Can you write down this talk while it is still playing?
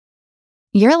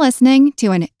You're listening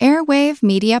to an Airwave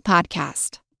Media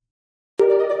Podcast.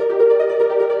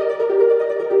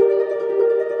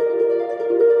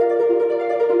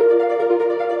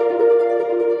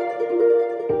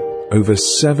 Over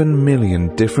 7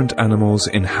 million different animals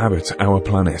inhabit our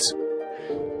planet.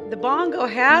 The bongo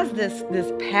has this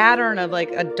pattern of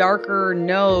like a darker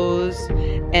nose,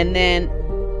 and then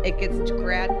it gets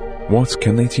What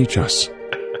can they teach us?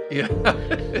 Yeah,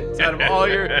 it's out of all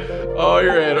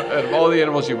the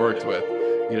animals you worked with,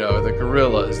 you know, the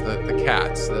gorillas, the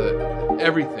cats,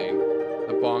 everything,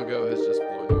 the bongo has just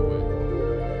blown you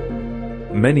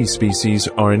away. Many species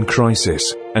are in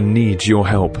crisis and need your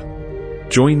help.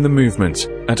 Join the movement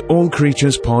at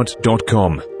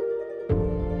allcreaturespod.com.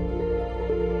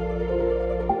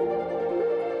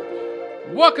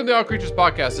 Welcome to All Creatures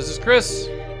Podcast. This is Chris.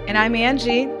 And I'm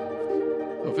Angie.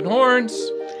 Hoof and horns.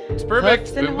 It's perfect.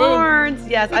 Hoofs and Boom, boom. horns.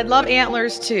 Yes, I love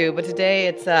antlers too, but today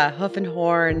it's hoof and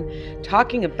horn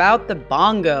talking about the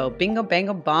bongo. Bingo,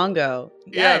 bango, bongo.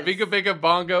 Yeah, Yes. bingo, bingo,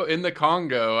 bongo in the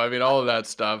Congo. I mean, all of that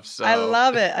stuff. So I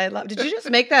love it. Did you just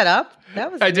make that up?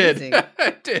 That was amazing.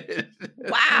 I did.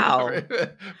 Wow.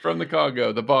 From the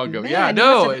Congo, the bongo. Man, Yeah,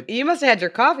 no. You must have had your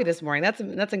coffee this morning.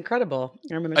 That's incredible.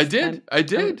 I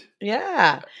did.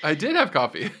 Yeah. I did have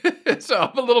coffee, so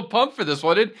I'm a little pumped for this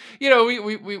one. And you know,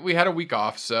 we had a week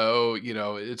off, so you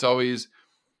know, it's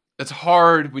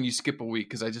hard when you skip a week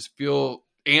because I just feel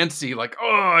antsy, like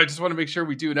I just want to make sure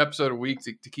we do an episode a week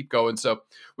to keep going. So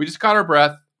we just caught our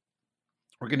breath.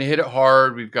 We're gonna hit it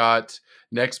hard. We've got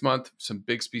next month some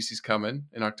big species coming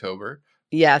in October.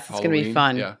 Yes, it's Halloween. gonna be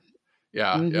fun.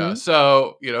 Yeah. Mhm.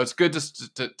 So you know, it's good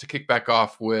to kick back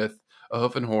off with a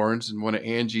hoof and horns, and one of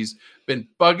Angie's been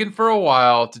bugging for a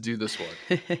while to do this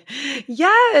one.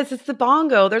 Yes, it's the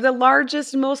bongo. They're the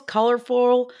largest, most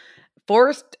colorful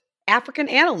forest African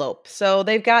antelope. So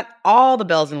they've got all the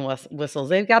bells and whistles.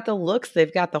 They've got the looks,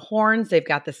 they've got the horns, they've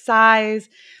got the size,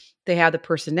 they have the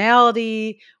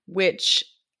personality, which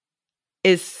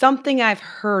is something I've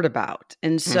heard about.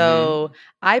 And so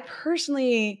I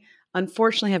personally,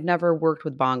 unfortunately, have never worked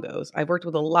with bongos. I've worked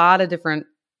with a lot of different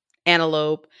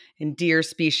antelope and deer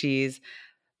species,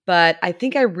 but I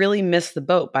think I really missed the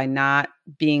boat by not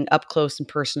being up close and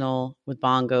personal with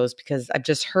bongos, because I've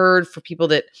just heard for people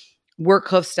that work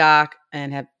hoofstock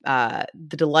and have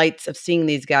the delights of seeing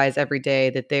these guys every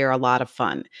day that they are a lot of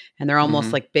fun and they're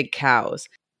almost like big cows.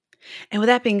 And with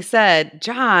that being said,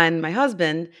 John, my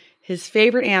husband, his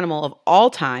favorite animal of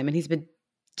all time, and he's been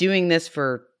doing this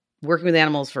for working with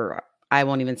animals for, I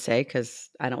won't even say because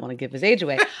I don't want to give his age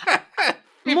away.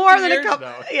 More than a couple,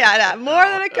 more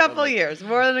than a couple years.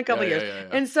 Yeah.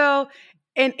 And so,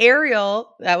 and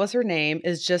Ariel, that was her name,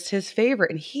 is just his favorite.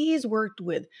 And he's worked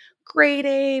with great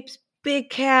apes,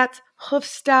 big cats,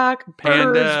 hoofstock,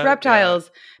 birds, reptiles,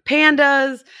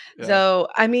 pandas. Yeah. So,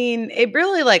 I mean, it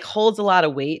really like holds a lot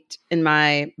of weight in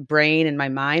my brain and my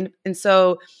mind. And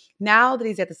so now that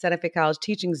he's at the Santa Fe College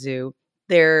Teaching Zoo,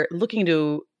 they're looking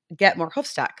to get more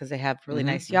hoofstock because they have really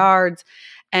nice yards.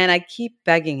 And I keep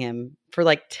begging him for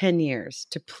like 10 years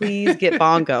to please get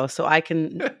bongo so I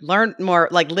can learn more,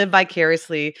 like live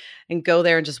vicariously and go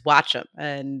there and just watch them.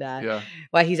 And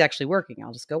while he's actually working,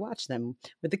 I'll just go watch them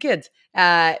with the kids.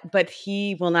 But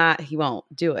he won't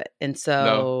do it. And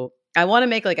so I want to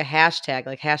make like a hashtag,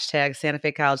 hashtag Santa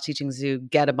Fe College Teaching Zoo,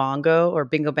 get a bongo, or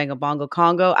bingo, bango, bongo,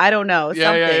 Congo. I don't know.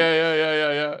 Something.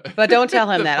 Yeah. But don't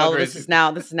tell him that. Oh,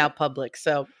 Fundraising. this is now public.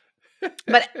 So,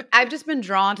 but I've just been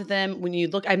drawn to them. When you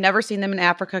look, I've never seen them in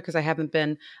Africa because I haven't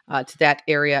been to that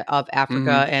area of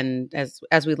Africa. And as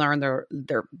we learned,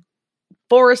 they're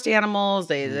forest animals.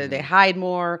 They hide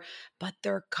more, but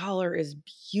their color is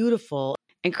beautiful.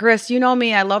 And Chris, you know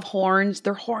me, I love horns.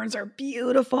 Their horns are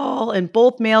beautiful, and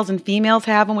both males and females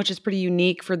have them, which is pretty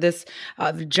unique for this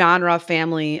genre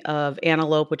family of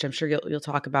antelope, which I'm sure you'll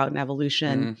talk about in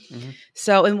evolution.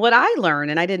 So, and what I learned,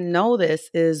 and I didn't know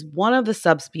this, is one of the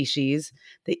subspecies,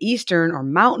 the eastern or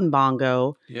mountain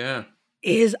bongo,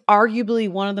 is arguably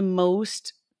one of the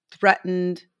most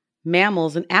threatened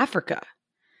mammals in Africa.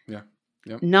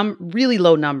 Really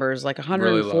low numbers, like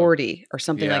 140 or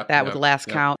something like that with the last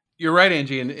count. You're right,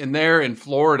 Angie. And they're in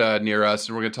Florida near us,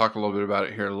 and we're going to talk a little bit about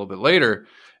it here a little bit later.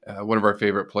 One of our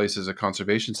favorite places, a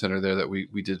conservation center there that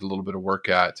we did a little bit of work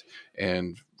at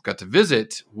and got to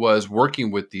visit, was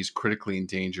working with these critically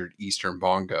endangered eastern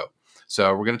bongo.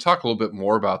 So we're going to talk a little bit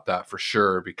more about that for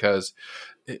sure, because,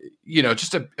 you know,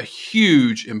 just a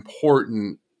huge,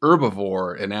 important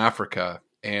herbivore in Africa,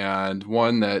 and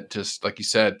one that just, like you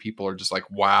said, people are just like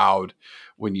wowed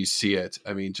when you see it.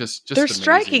 I mean, just they're amazing.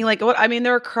 striking. Like what I mean,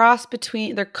 they're a cross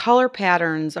between, their color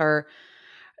patterns are,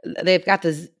 they've got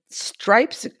this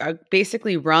stripes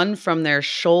basically run from their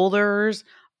shoulders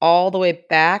all the way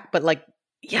back. But like,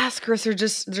 yes, Chris, they're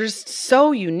just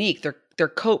so unique. Their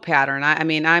coat pattern. I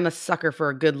mean, I'm a sucker for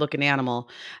a good looking animal.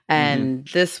 And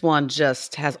this one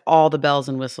just has all the bells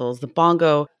and whistles. The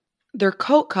bongo, their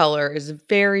coat color is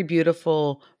very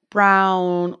beautiful,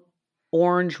 brown,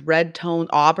 orange, red tone,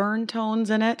 auburn tones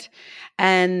in it.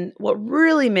 And what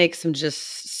really makes them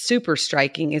just super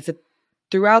striking is that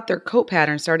throughout their coat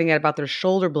pattern, starting at about their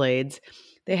shoulder blades,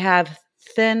 they have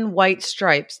thin white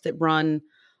stripes that run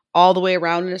all the way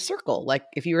around in a circle, like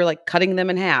if you were like cutting them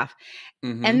in half.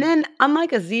 And then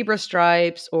unlike a zebra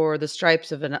stripes or the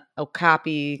stripes of an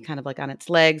okapi kind of like on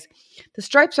its legs, the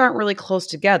stripes aren't really close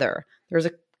together. There's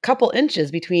a couple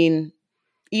inches between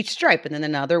each stripe, and then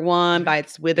another one by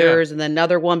its withers, and then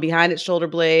another one behind its shoulder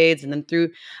blades, and then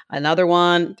through another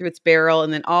one through its barrel,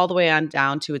 and then all the way on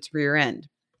down to its rear end.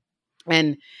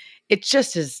 And it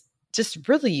just is just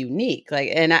really unique.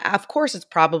 Like, and of course it's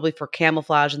probably for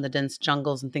camouflage in the dense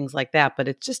jungles and things like that, but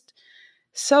it's just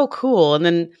so cool. And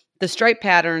then the stripe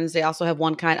patterns, they also have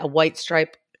one kind, a white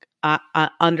stripe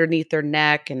underneath their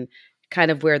neck and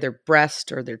kind of where their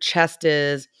breast or their chest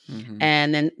is.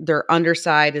 And then their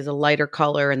underside is a lighter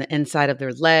color and the inside of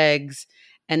their legs.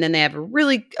 And then they have a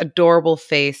really adorable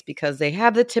face because they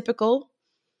have the typical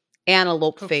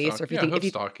antelope face. Or if you think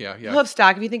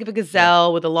hoofstock, if you think of a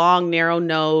gazelle with a long, narrow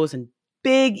nose and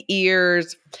big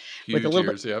ears, huge with a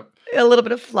little ears, bit, a little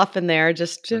bit of fluff in there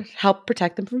just to help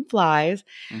protect them from flies.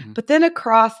 But then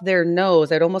across their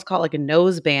nose, I'd almost call it like a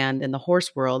nose band in the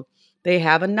horse world, they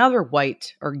have another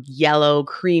white or yellow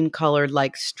cream colored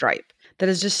like stripe that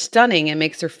is just stunning and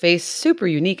makes their face super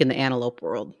unique in the antelope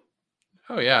world.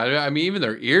 Oh yeah. I mean, even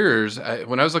their ears,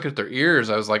 when I was looking at their ears,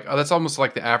 I was like, oh, that's almost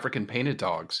like the African painted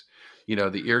dogs. You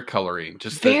know, the ear coloring,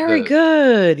 just very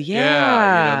good.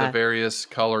 Yeah. You know, the various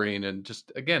coloring, and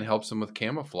just again helps them with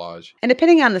camouflage. And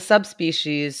depending on the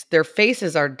subspecies, their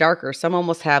faces are darker. Some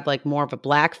almost have like more of a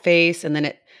black face, and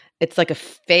then it's like a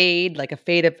fade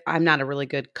of. I'm not a really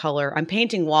good color. I'm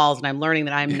painting walls, and I'm learning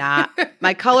that I'm not.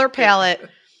 My color palette.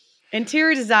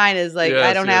 Interior design is like,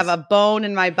 I don't have a bone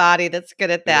in my body that's good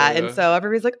at that. And so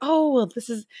everybody's like, oh, well, this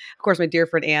is, of course, my dear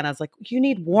friend Anna's like, you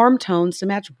need warm tones to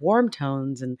match warm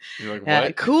tones and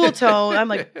like, cool tone. I'm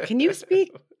like, can you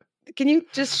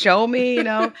just show me, you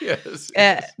know? Yes.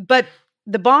 But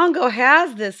the bongo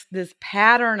has this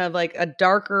pattern of like a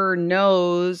darker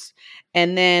nose,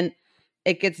 and then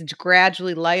it gets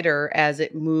gradually lighter as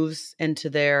it moves into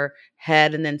their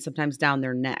head and then sometimes down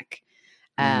their neck.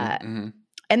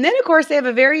 And then, of course, they have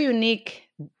a very unique,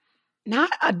 not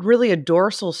really a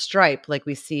dorsal stripe like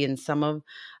we see in some of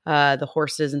the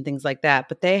horses and things like that,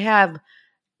 but they have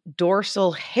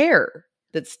dorsal hair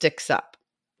that sticks up.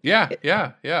 Yeah.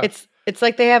 It's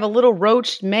like they have a little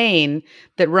roached mane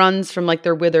that runs from like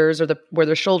their withers or where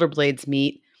their shoulder blades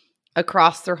meet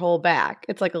across their whole back.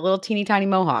 It's like a little teeny tiny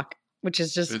mohawk, which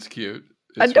is just it's cute.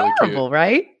 It's adorable, really cute.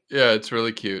 Right? Yeah, it's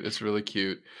really cute. It's really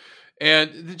cute.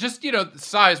 And just, you know,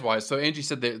 size wise, so Angie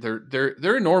said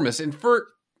they're enormous. And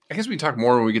I guess we can talk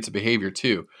more when we get to behavior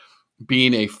too.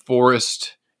 Being a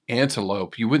forest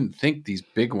antelope, you wouldn't think these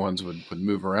big ones would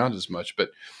move around as much.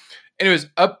 But anyways,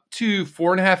 up to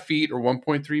 4.5 feet or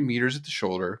 1.3 meters at the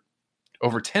shoulder,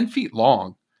 over 10 feet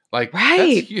long. Like,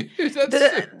 right. That's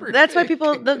huge. That's why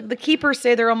people, the keepers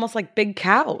say they're almost like big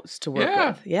cows to work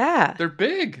with. Yeah. They're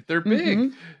big.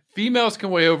 Females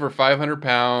can weigh over 500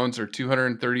 pounds or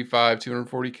 235,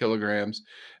 240 kilograms.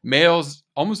 Males,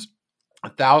 almost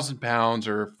 1,000 pounds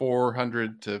or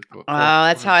 400 to. Oh,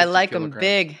 that's how I like them.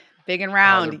 Big and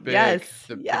round. Big. Yes.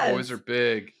 The boys are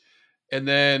big. And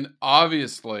then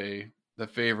obviously the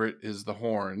favorite is the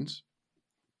horns.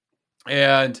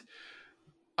 And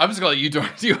I'm just going to let you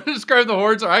do you want to describe the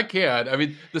horns? Or I can. I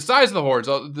mean, the size of the horns,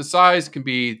 the size can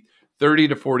be 30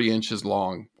 to 40 inches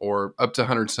long or up to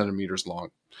 100 centimeters long.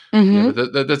 Yeah,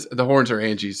 but that's the horns are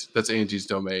Angie's. That's Angie's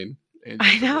domain.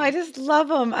 I know. I just love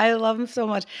them. I love them so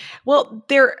much. Well,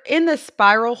 they're in the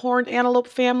spiral horned antelope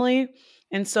family.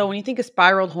 And so when you think of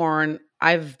spiral horn,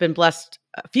 I've been blessed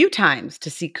a few times to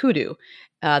see kudu,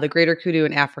 the greater kudu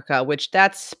in Africa, which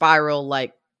that's spiral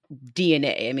like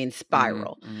DNA. I mean,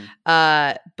 spiral.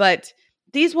 But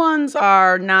these ones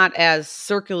are not as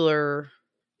circular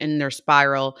in their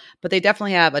spiral, but they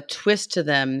definitely have a twist to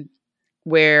them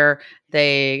where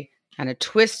they kind of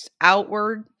twist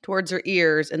outward towards their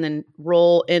ears and then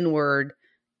roll inward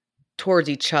towards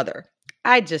each other.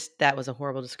 That was a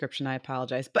horrible description. I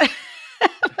apologize. But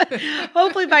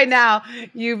hopefully by now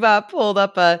you've pulled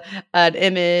up an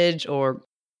image or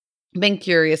been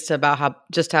curious about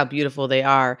how beautiful they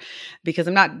are, because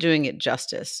I'm not doing it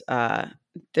justice.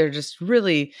 they're just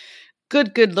really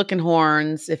good looking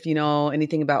horns. If you know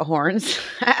anything about horns,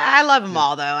 I love them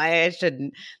all though. I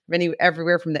shouldn't.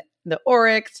 Everywhere from the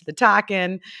oryx to the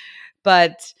takin.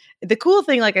 But the cool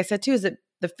thing, like I said too, is that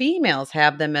the females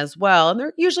have them as well, and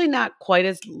they're usually not quite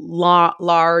as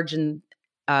large and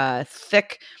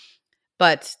thick,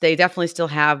 but they definitely still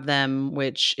have them,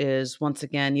 which is, once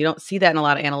again, you don't see that in a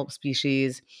lot of antelope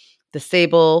species. The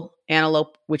sable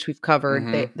antelope, which we've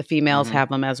covered, the females have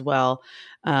them as well.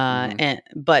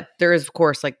 But there is, of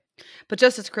course, but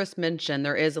just as Chris mentioned,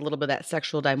 there is a little bit of that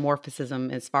sexual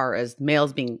dimorphism as far as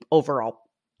males being overall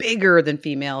bigger than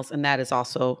females, and that is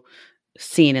also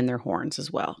seen in their horns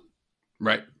as well.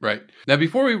 Right. Now,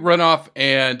 before we run off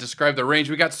and describe the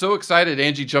range, we got so excited.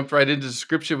 Angie jumped right into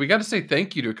description. We got to say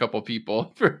thank you to a couple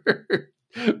people for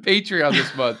Patreon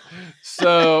this month.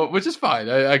 So, which is fine.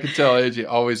 I can tell Angie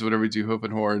always, whenever we do Hope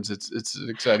and Horns, it's an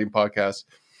exciting podcast.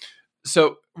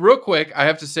 So real quick, I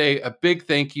have to say a big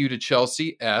thank you to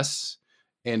Chelsea S.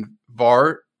 and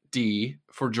Var D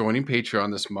for joining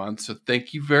Patreon this month. So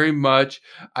thank you very much.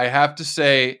 I have to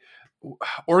say,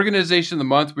 Organization of the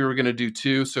Month, we were going to do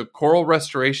 2. So Coral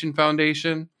Restoration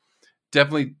Foundation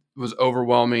definitely was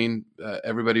overwhelming.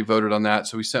 Everybody voted on that.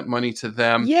 So we sent money to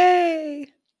them. Yay!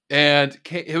 And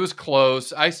it was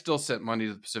close. I still sent money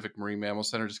to the Pacific Marine Mammal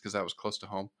Center just because that was close to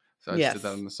home. So I just did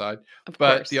that on the side.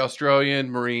 But the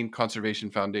Australian Marine Conservation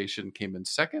Foundation came in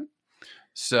second.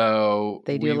 So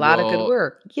they do a lot of good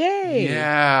work. Yay!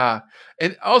 Yeah.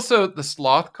 And also the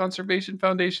Sloth Conservation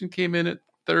Foundation came in at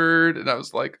third. And I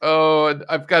was like, oh, and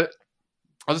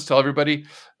I'll just tell everybody,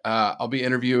 I'll be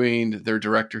interviewing their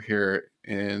director here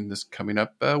in this coming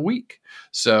up week.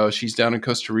 So she's down in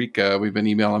Costa Rica. We've been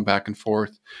emailing back and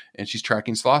forth, and she's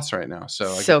tracking sloths right now.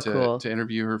 So I get to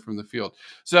interview her from the field.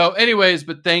 So anyways,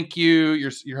 but thank you.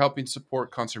 You're helping support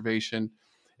conservation,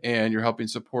 and you're helping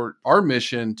support our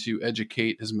mission to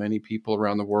educate as many people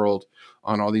around the world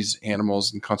on all these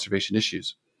animals and conservation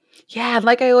issues. Yeah,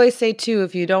 like I always say too,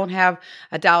 if you don't have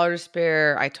 $1 to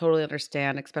spare, I totally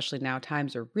understand, especially now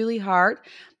times are really hard,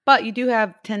 but you do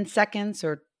have 10 seconds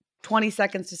or 20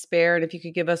 seconds to spare. And if you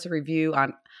could give us a review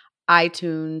on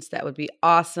iTunes, that would be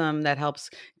awesome. That helps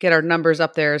get our numbers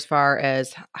up there as far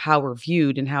as how we're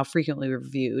viewed and how frequently we're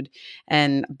viewed.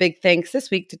 And big thanks this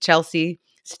week to Chelsea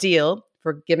Steele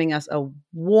for giving us a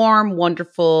warm,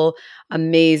 wonderful,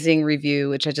 amazing review,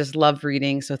 which I just loved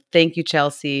reading. So thank you,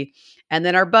 Chelsea. And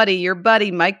then your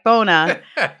buddy, Mike Bona.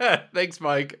 Thanks,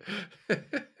 Mike.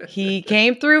 He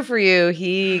came through for you.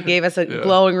 He gave us a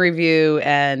glowing review,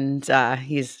 and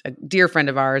he's a dear friend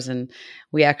of ours. And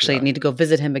we actually need to go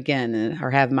visit him again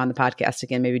or have him on the podcast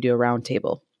again, maybe do a round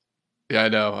table. Yeah,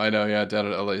 I know. Yeah,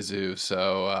 down at LA Zoo.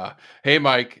 So, hey,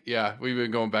 Mike. Yeah, we've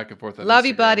been going back and forth on Love Instagram.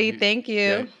 you, buddy. Thank you.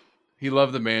 Yeah, he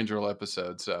loved the mandrill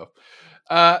episode. So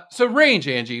range,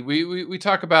 Angie. We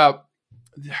talk about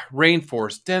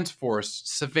rainforest, dense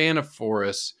forests, savanna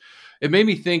forests. It made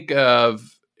me think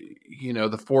of,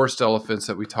 the forest elephants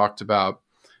that we talked about,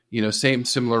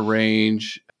 similar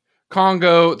range,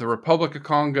 Congo, the Republic of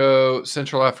Congo,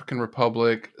 Central African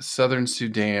Republic, Southern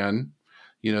Sudan,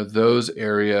 those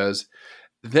areas.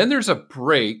 Then there's a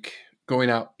break going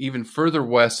out even further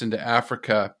west into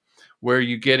Africa where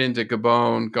you get into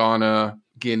Gabon, Ghana,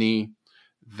 Guinea,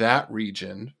 that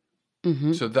region.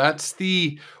 Mm-hmm. So that's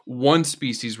the one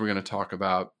species we're going to talk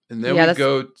about. And then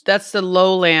that's the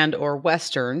lowland or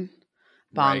western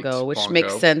bongo, right, which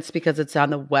makes sense because it's on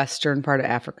the western part of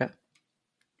Africa.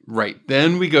 Right.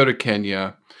 Then we go to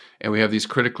Kenya, and we have these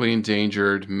critically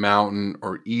endangered mountain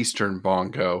or eastern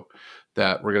bongo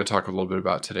that we're going to talk a little bit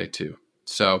about today too.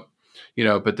 So,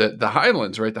 but the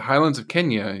highlands, right? The highlands of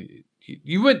Kenya.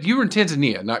 You were in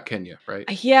Tanzania, not Kenya, right?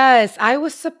 Yes, I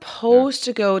was supposed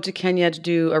to go to Kenya to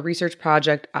do a research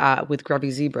project with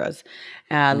grubby zebras.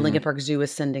 Lincoln Park Zoo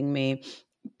was sending me,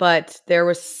 but there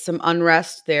was some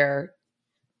unrest there.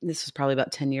 This was probably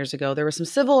about 10 years ago. There was some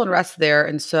civil unrest there,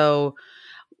 and so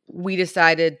we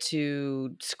decided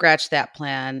to scratch that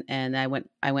plan. And I went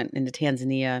into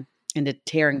Tanzania, into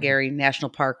Tarangire National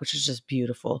Park, which is just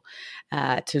beautiful,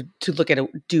 to look at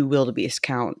do wildebeest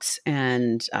counts,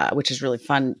 and which is really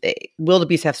fun.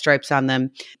 Wildebeest have stripes on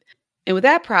them. And with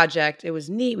that project, it was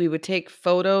neat. We would take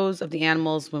photos of the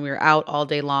animals when we were out all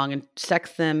day long and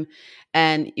sex them.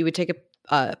 And you would take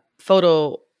a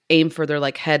photo, aim for their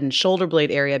head and shoulder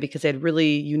blade area because they had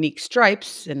really unique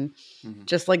stripes. And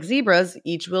just like zebras,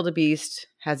 each wildebeest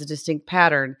has a distinct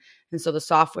pattern. And so the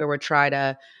software would try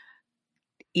to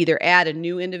either add a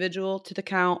new individual to the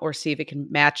count or see if it can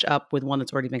match up with one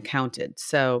that's already been counted.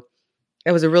 So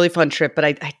it was a really fun trip, but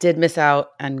I did miss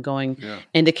out on going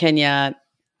into Kenya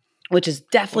which is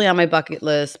definitely on my bucket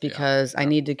list because I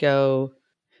need to go,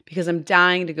 because I'm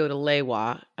dying to go to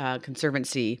Lewa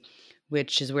Conservancy,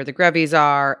 which is where the Grevies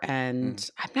are. And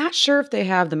I'm not sure if they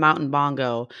have the mountain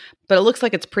bongo, but it looks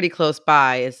like it's pretty close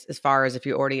by as far as if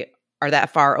you already are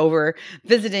that far over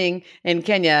visiting in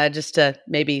Kenya, just to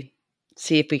maybe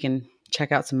see if we can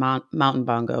check out some mountain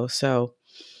bongo. So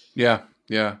yeah.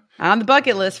 On the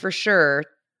bucket list for sure.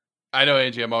 I know,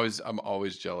 Angie. I'm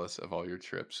always jealous of all your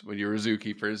trips when you're a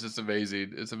zookeeper. It's just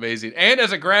amazing. It's amazing. And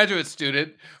as a graduate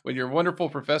student, when your wonderful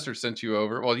professor sent you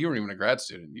over, well, you weren't even a grad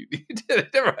student. You did it.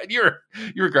 Never mind.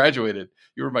 You were graduated.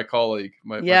 You were my colleague,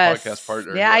 my podcast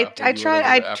partner. Yeah, I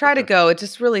try to go. It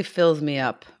just really fills me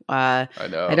up. I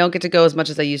know. I don't get to go as much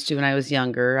as I used to when I was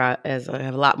younger, as I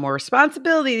have a lot more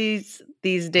responsibilities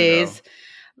these days.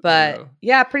 But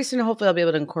yeah, pretty soon, hopefully, I'll be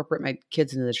able to incorporate my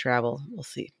kids into the travel. We'll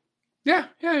see. Yeah.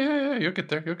 You'll get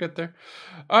there.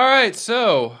 All right.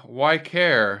 So, why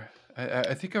care?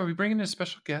 I think, are we bringing in a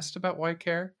special guest about why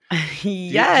care? Yes. Do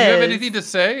you have anything to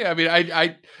say? I mean,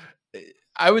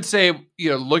 I would say,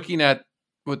 looking at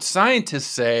what scientists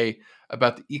say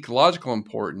about the ecological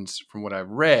importance, from what I've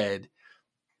read,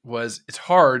 it's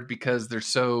hard because they're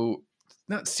so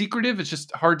not secretive. It's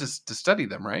just hard to study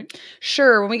them, right?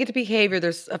 Sure. When we get to behavior,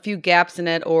 there's a few gaps in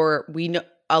it, or we know.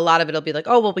 A lot of it will be like,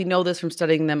 oh, well, we know this from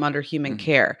studying them under human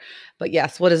care. But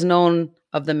yes, what is known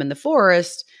of them in the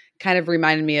forest kind of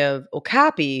reminded me of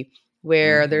Okapi,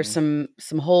 where there's some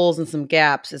holes and some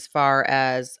gaps as far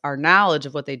as our knowledge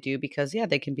of what they do, because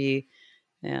they can be,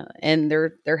 and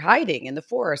they're hiding in the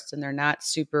forest and they're not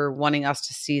super wanting us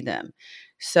to see them.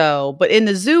 So, but in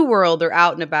the zoo world, they're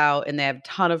out and about and they have a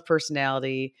ton of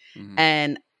personality.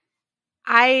 And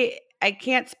I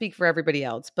can't speak for everybody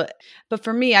else, but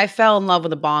for me, I fell in love with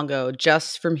the bongo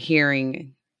just from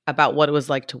hearing about what it was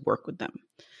like to work with them.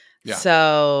 Yeah.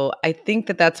 So I think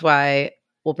that's why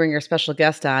we'll bring our special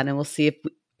guest on, and we'll see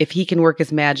if he can work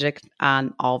his magic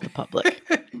on all the public.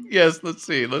 Yes, let's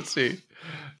see.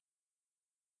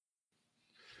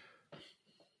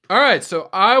 All right, so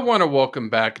I want to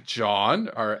welcome back John,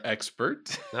 our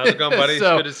expert. How's it going, buddy? It's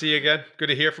good to see you again. Good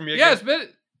to hear from you again. Yeah,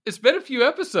 it's been a few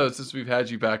episodes since we've had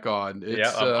you back on.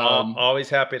 I'm always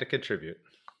happy to contribute.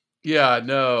 Yeah,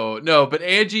 no, but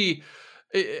Angie,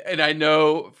 and I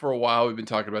know for a while we've been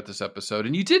talking about this episode,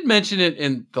 and you did mention it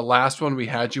in the last one we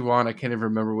had you on. I can't even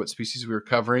remember what species we were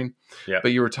covering. Yeah,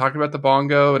 but you were talking about the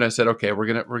bongo, and I said, okay, we're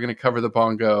gonna cover the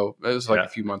bongo. It was like a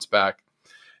few months back,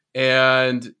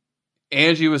 and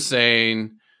Angie was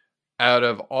saying, out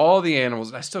of all the animals,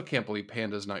 and I still can't believe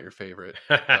panda's not your favorite.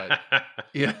 But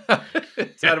yeah,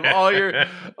 it's out of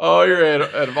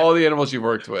all the animals you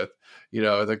worked with,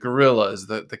 the gorillas,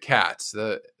 the cats,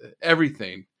 the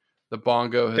everything, the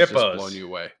bongo has just blown you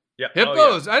away. Yeah,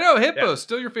 hippos. I know hippos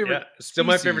still your favorite. Yeah. Still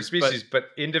my favorite species, but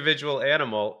individual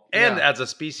animal and as a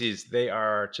species,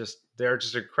 they're just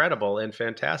incredible and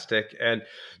fantastic. And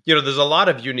there's a lot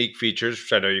of unique features,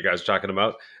 which I know you guys are talking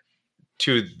about,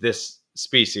 to this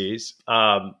species,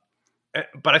 but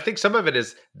I think some of it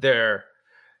is they're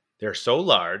so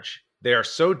large, they are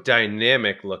so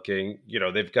dynamic looking.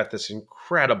 They've got this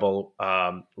incredible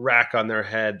rack on their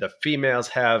head. The females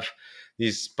have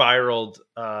these spiraled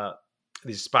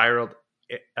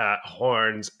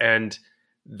horns, and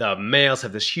the males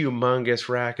have this humongous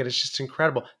rack, and it's just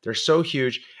incredible. They're so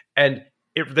huge, and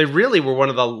they really were one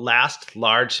of the last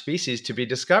large species to be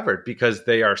discovered because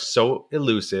they are so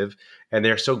elusive and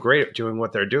they're so great at doing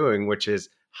what they're doing, which is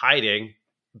hiding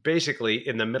basically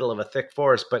in the middle of a thick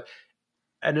forest, but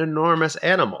an enormous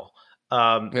animal.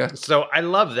 So I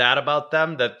love that about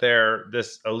them, that they're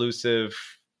this elusive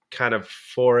kind of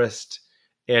forest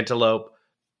antelope.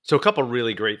 So a couple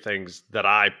really great things that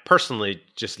I personally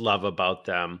just love about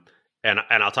them, and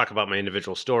I'll talk about my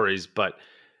individual stories, but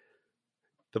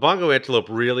the bongo antelope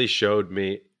really showed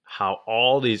me how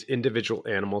all these individual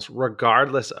animals,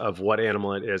 regardless of what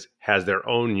animal it is, has their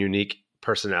own unique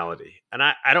personality. And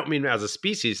I don't mean as a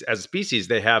species. As a species,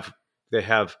 they have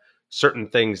certain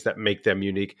things that make them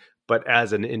unique. But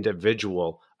as an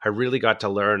individual, I really got to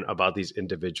learn about these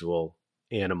individual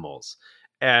animals.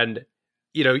 And,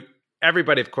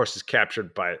 everybody, of course, is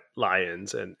captured by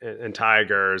lions and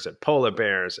tigers and polar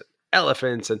bears and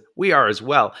elephants, and we are as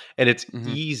well. And it's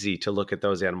easy to look at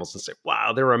those animals and say,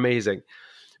 wow, they're amazing.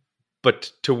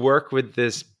 But to work with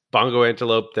this bongo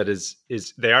antelope that is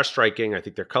they are striking. I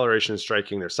think their coloration is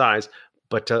striking, their size.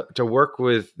 But to work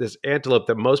with this antelope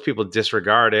that most people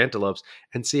disregard antelopes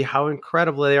and see how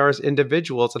incredible they are as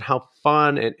individuals and how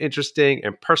fun and interesting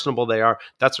and personable they are,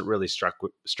 that's what really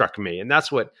struck me. And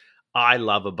that's what I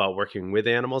love about working with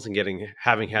animals and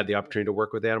having had the opportunity to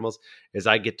work with animals is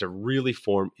I get to really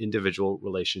form individual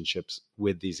relationships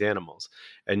with these animals.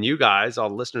 And you guys, all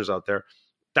the listeners out there,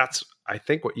 that's, I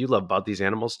think, what you love about these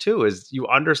animals too, is you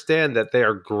understand that they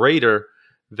are greater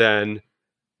than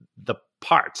the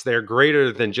parts. They're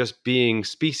greater than just being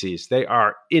species. They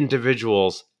are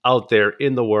individuals out there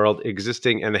in the world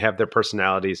existing, and they have their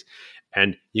personalities,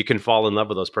 and you can fall in love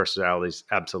with those personalities.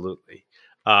 Absolutely.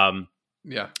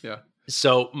 Yeah.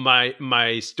 So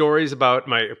my stories about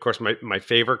my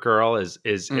favorite girl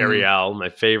is Ariel. My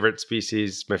favorite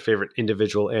species, my favorite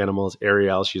individual animal is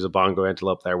Ariel. She's a bongo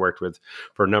antelope that I worked with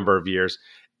for a number of years.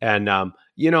 And, on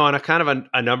a kind of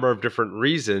a number of different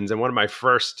reasons. And one of my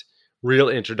first real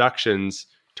introductions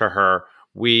to her,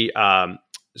 you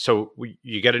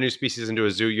get a new species into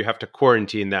a zoo, you have to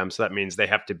quarantine them. So that means they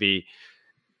have to be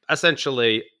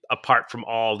essentially apart from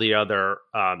all the other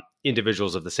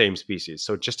individuals of the same species.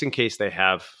 So just in case they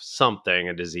have something,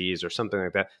 a disease or something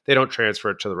like that, they don't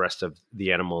transfer it to the rest of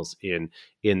the animals in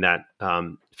that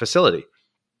facility.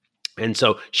 And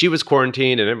so she was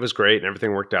quarantined, and it was great, and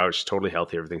everything worked out. She's totally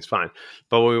healthy. Everything's fine.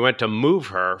 But when we went to move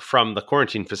her from the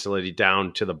quarantine facility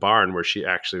down to the barn where she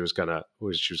actually was gonna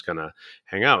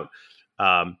hang out,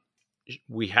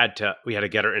 we had to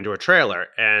get her into a trailer.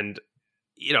 And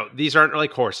these aren't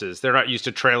like horses; they're not used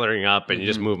to trailering up, and you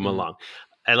just move them along.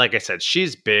 And like I said,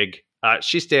 she's big.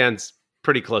 She stands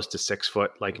pretty close to 6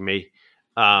 foot, like me.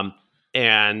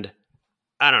 And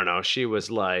I don't know, she was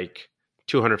like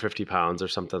 250 pounds or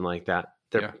something like that.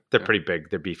 They're pretty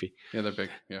big. They're beefy. Yeah, they're big.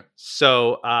 Yeah.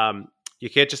 So you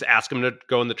can't just ask them to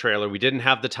go in the trailer. We didn't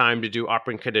have the time to do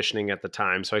operant conditioning at the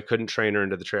time, so I couldn't train her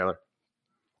into the trailer.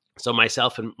 So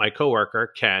myself and my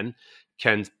coworker, Ken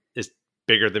is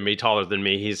bigger than me, taller than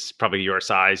me. He's probably your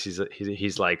size. He's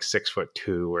like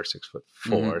 6'2" or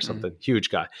 6'4" or something. Huge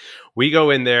guy. We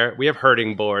go in there. We have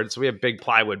herding boards. We have big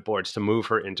plywood boards to move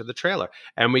her into the trailer.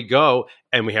 And we go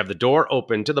and we have the door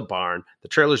open to the barn. The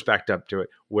trailer's backed up to it.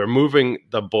 We're moving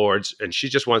the boards, and she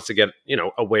just wants to get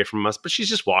away from us. But she's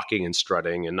just walking and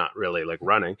strutting and not really like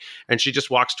running. And she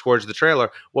just walks towards the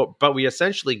trailer. Well, but we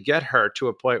essentially get her to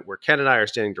a point where Ken and I are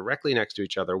standing directly next to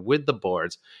each other with the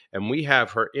boards, and we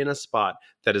have her in a spot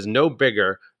that is no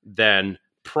bigger than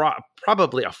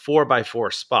probably a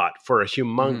 4x4 spot for a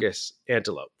humongous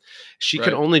antelope. She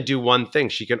can only do one thing.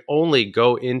 She can only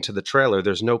go into the trailer.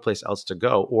 There's no place else to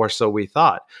go, or so we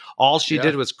thought. All she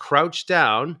did was crouch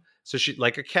down. So she,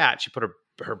 like a cat, she put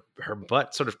her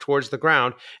butt sort of towards the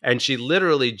ground, and she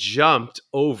literally jumped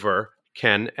over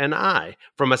Ken and I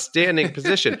from a standing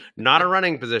position, not a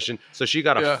running position. So she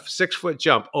got a 6 foot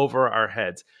jump over our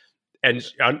heads. And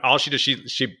all she did,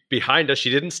 she behind us,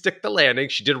 she didn't stick the landing.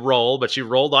 She did roll, but she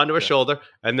rolled onto a shoulder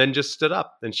and then just stood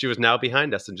up. And she was now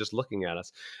behind us and just looking at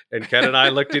us. And Ken and I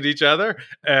looked at each other,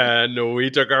 and we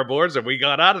took our boards and we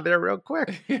got out of there real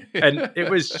quick. And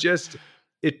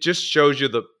it just shows you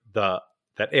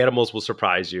that animals will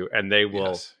surprise you, and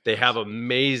they have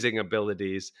amazing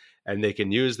abilities, and they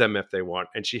can use them if they want.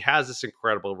 And she has this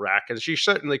incredible rack, and she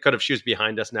certainly could have, she was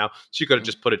behind us now, she could have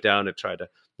just put it down and tried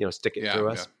to, stick it through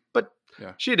us. But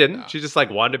she didn't. No. She just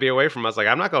wanted to be away from us.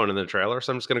 I'm not going in the trailer,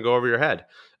 so I'm just going to go over your head.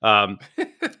 So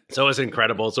it was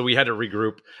incredible. So we had to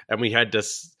regroup, and we had to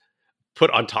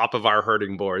put on top of our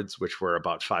herding boards, which were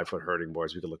about 5 foot herding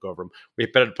boards. We could look over them. We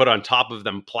had to put on top of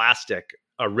them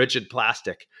a rigid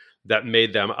plastic that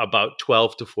made them about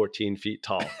 12 to 14 feet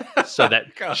tall, so that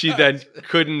she then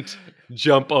couldn't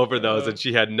jump over those, and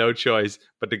she had no choice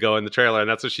but to go in the trailer. And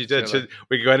that's what she did.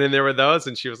 We went in there with those,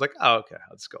 and she was like, "Oh, okay,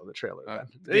 I'll just go in the trailer then."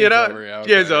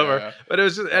 Game's over. Yeah. But it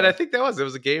was just, and I think it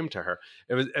was a game to her.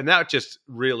 It was, and that just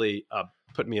really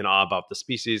put me in awe about the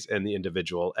species and the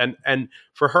individual. And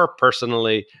for her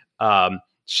personally,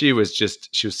 she was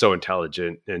so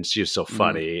intelligent, and she was so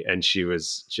funny, and she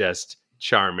was just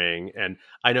charming. And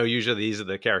I know usually these are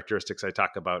the characteristics I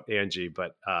talk about Angie,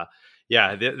 but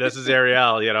this is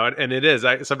Ariel, and it is.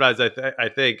 Sometimes I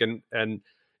think, and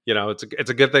it's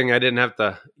a good thing I didn't have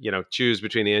to choose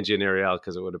between Angie and Ariel,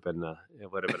 because it would have been a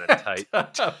tight.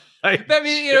 I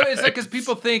mean, it's like, because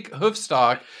people think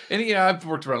hoofstock, and I've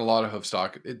worked around a lot of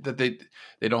hoofstock, that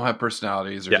they don't have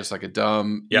personalities, or just like a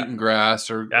dumb eating grass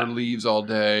or leaves all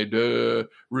day,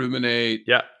 ruminate,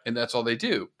 and that's all they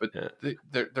do. But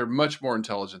they're much more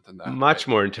intelligent than that. Much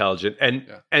more intelligent,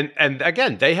 and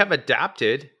again, they have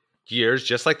adapted years,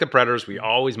 just like the predators. We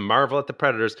always marvel at the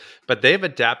predators, but they've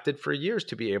adapted for years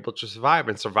to be able to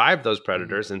survive those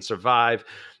predators, and survive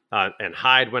and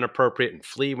hide when appropriate, and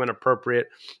flee when appropriate.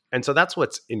 And so that's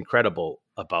what's incredible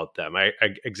about them. I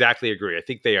exactly agree. I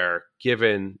think they are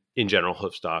given, in general,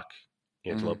 hoofstock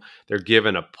antelope, they're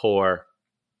given a poor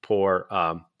poor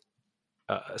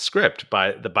script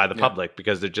by the public,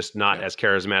 because they're just not as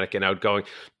charismatic and outgoing.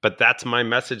 But that's my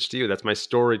message to you. That's my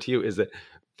story to you, is that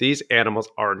these animals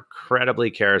are incredibly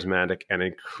charismatic and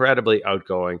incredibly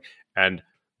outgoing. And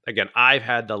again, I've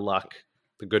had the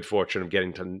good fortune of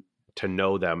getting to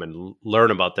know them and learn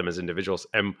about them as individuals.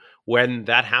 And when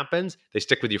that happens, they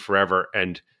stick with you forever,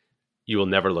 and you will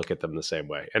never look at them the same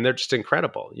way. And they're just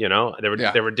incredible. You know,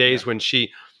 there were days when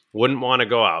she wouldn't want to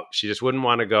go out. She just wouldn't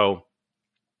want to go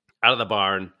out of the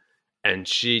barn, and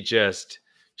she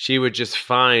would just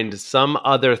find some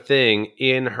other thing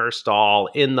in her stall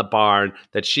in the barn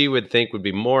that she would think would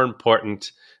be more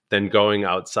important than going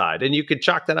outside. And you could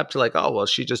chalk that up to like, oh, well,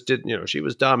 she just didn't, you know, she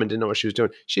was dumb and didn't know what she was doing.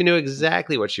 She knew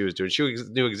exactly what she was doing. She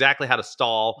knew exactly how to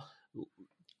stall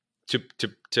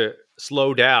to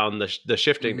slow down the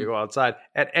shifting to go outside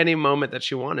at any moment that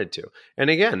she wanted to. And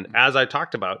again, as I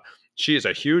talked about, she is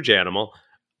a huge animal.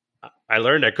 I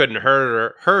learned I couldn't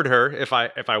hurt her if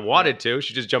I wanted to.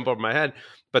 She'd just jump over my head.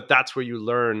 But that's where you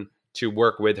learn to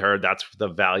work with her. That's the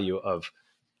value of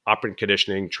operant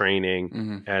conditioning,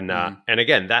 training, and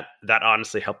again, that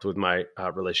honestly helped with my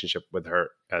relationship with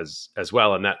her as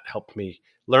well, and that helped me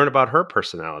learn about her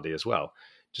personality as well.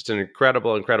 Just an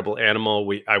incredible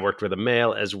animal. I worked with a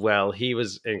male as well. He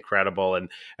was incredible,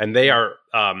 and they are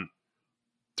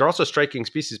they're also striking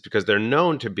species because they're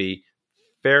known to be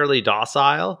fairly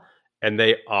docile. And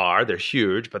they're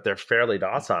huge, but they're fairly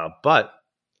docile. But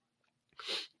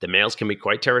the males can be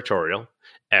quite territorial,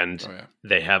 and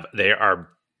they are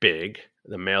big.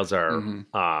 The males are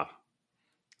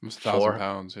almost 1,000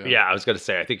 pounds. Yeah, I was going to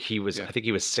say, I think he was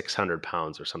 600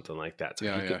 pounds or something like that.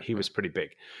 So he was pretty big,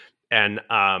 and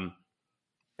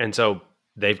so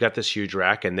they've got this huge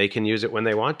rack, and they can use it when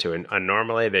they want to. And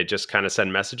normally they just kind of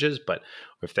send messages, but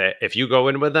if you go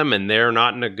in with them and they're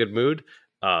not in a good mood,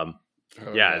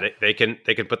 they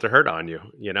can put their hurt on you,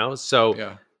 you know?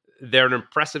 So they're an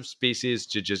impressive species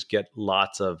to just get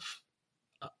lots of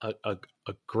a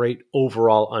great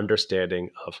overall understanding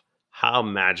of how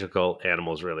magical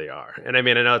animals really are. And I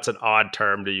mean, I know it's an odd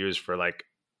term to use for like,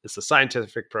 it's a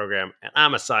scientific program and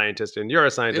I'm a scientist and you're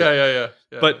a scientist.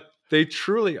 Yeah. But they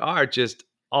truly are just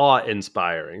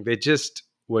awe-inspiring. They just,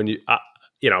 when you,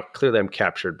 clearly I'm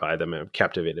captured by them and I'm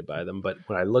captivated by them. But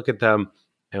when I look at them,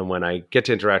 and when I get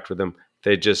to interact with them,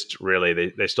 they just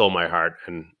really, they stole my heart.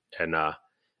 And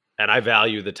I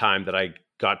value the time that I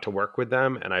got to work with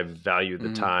them. And I value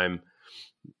the time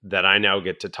that I now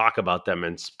get to talk about them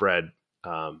and spread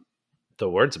the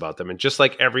words about them. And just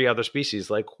like every other species,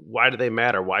 like, why do they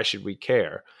matter? Why should we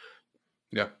care?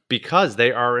 Yeah. Because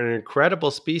they are an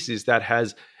incredible species that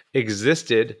has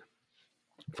existed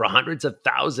for hundreds of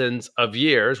thousands of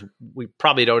years. We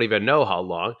probably don't even know how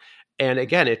long. And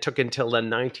again, it took until the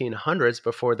 1900s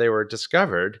before they were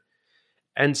discovered.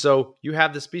 And so you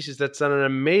have the species that's done an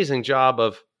amazing job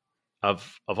of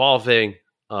evolving,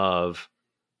 of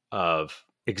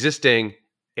existing,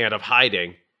 and of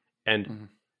hiding. And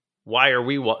why are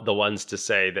we the ones to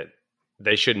say that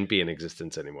they shouldn't be in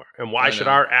existence anymore? And why should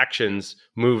our actions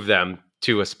move them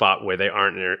to a spot where they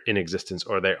aren't in existence,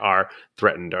 or they are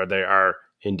threatened, or they are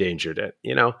endangered?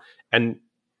 You know, and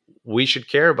we should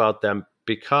care about them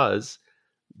because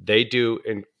they do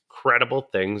incredible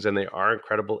things and they are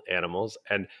incredible animals.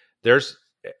 And there's,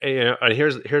 and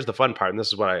here's the fun part. And this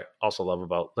is what I also love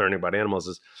about learning about animals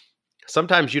is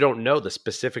sometimes you don't know the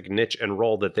specific niche and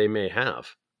role that they may have.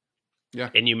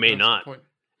 Yeah. And you may not,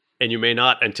 and you may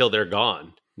not until they're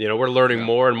gone. You know, we're learning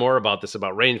more and more about this,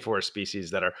 about rainforest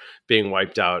species that are being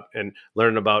wiped out, and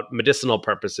learning about medicinal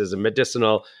purposes and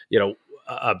medicinal,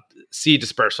 seed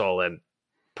dispersal and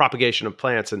propagation of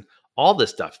plants and all this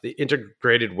stuff, the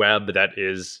integrated web that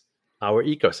is our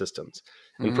ecosystems.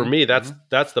 And for me, that's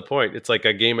the point. It's like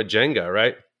a game of Jenga,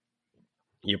 right?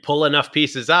 You pull enough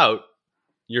pieces out,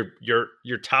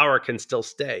 your tower can still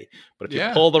stay. But if you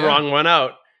pull the wrong one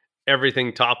out,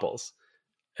 everything topples.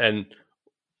 And,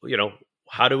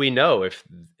 how do we know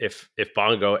if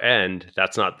Bongo end,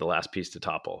 that's not the last piece to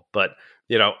topple? But,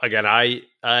 again,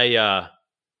 I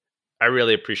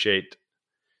really appreciate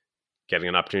getting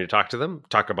an opportunity to talk to them,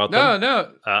 talk about them.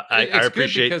 I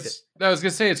appreciate because I was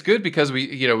going to say it's good because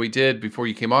we did before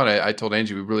you came on. I told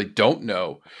Angie we really don't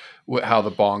know how the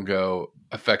bongo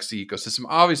affects the ecosystem.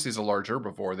 Obviously, as a large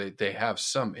herbivore, they have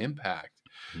some impact.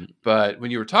 But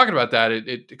when you were talking about that,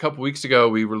 a couple weeks ago,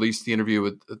 we released the interview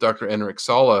with Dr. Enric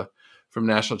Sala from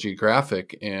National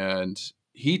Geographic, and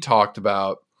he talked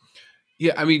about.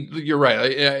 Yeah, I mean, you're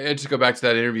right. And to go back to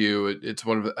that interview, it's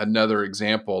one of another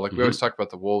example. Like we always talk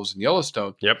about the wolves in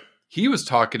Yellowstone. Yep. he was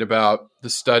talking about the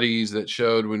studies that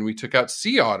showed when we took out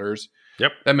sea otters,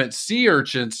 Yep. that meant sea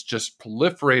urchins just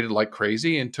proliferated like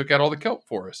crazy and took out all the kelp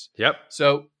for us. Yep.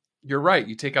 So you're right.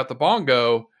 You take out the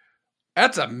bongo,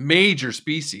 that's a major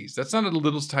species. That's not a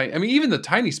little tiny. I mean, even the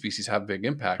tiny species have big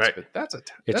impacts, Right. but that's a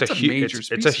It's major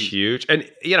species. a huge, and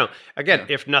again, Yeah.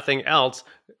 if nothing else,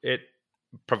 it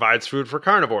provides food for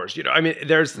carnivores. I mean,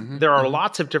 there are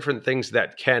lots of different things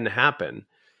that can happen,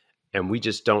 and we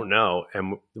just don't know,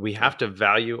 and we have to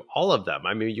value all of them.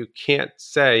 I mean, you can't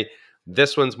say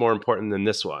this one's more important than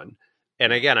this one.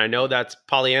 And again, I know that's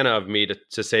Pollyanna of me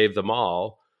to save them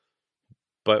all,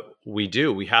 but we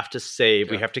have to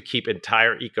save, we have to keep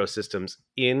entire ecosystems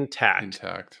intact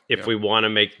if we want to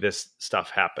make this stuff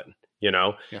happen,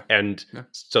 And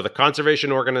so the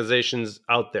conservation organizations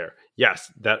out there,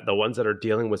 yes, that the ones that are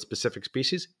dealing with specific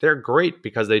species, they're great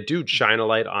because they do shine a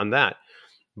light on that.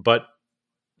 But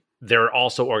there are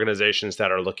also organizations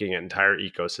that are looking at entire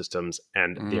ecosystems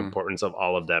and the importance of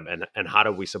all of them, and how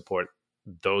do we support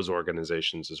those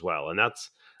organizations as well. And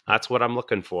that's what I'm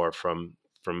looking for from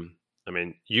I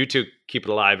mean, you two keep it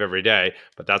alive every day,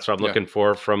 but that's what I'm looking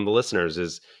for from the listeners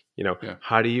is,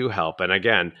 how do you help? And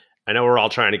again, I know we're all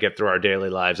trying to get through our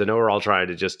daily lives. I know we're all trying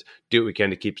to just do what we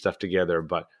can to keep stuff together,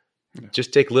 but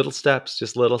just take little steps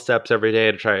every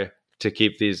day to try to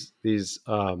keep these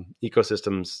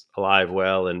ecosystems alive,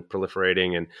 well, and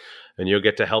proliferating, and you'll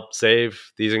get to help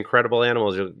save these incredible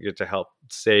animals. You'll get to help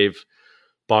save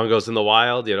bongos in the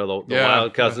wild, the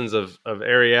wild cousins of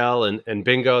Ariel and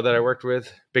Bingo that I worked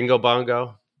with, Bingo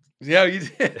Bongo. Yeah, you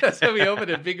did. That's how we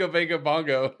opened it, Bingo Bingo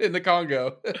Bongo in the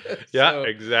Congo. Yeah,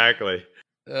 exactly.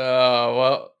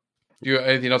 Well, you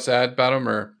anything else to add about them,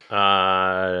 or?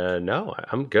 No,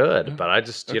 I'm good. But I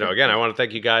just, again, I want to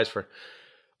thank you guys for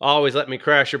always letting me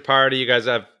crash your party. You guys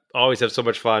always have so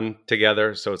much fun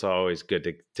together, so it's always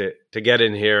good to get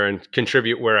in here and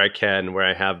contribute where I can, where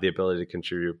I have the ability to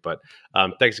contribute. But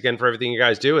thanks again for everything you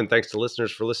guys do, and thanks to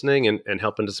listeners for listening and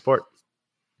helping to support.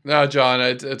 No, John,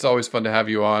 it's always fun to have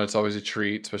you on. It's always a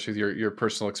treat, especially with your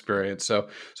personal experience. So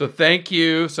thank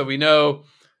you. So we know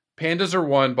pandas are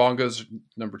 1, bongos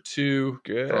number 2.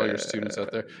 Good. For all your students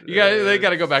out there, they got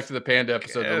to go back to the panda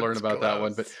episode to learn about that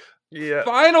one. But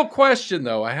final question,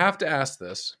 though, I have to ask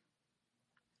this.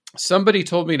 Somebody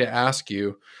told me to ask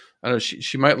you. I don't know.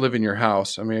 She might live in your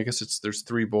house. I mean, I guess there's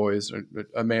 3 boys,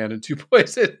 a man and 2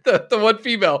 boys. The one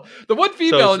female,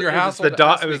 in your house.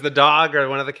 It was the dog or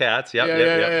one of the cats.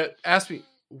 Yep. Ask me,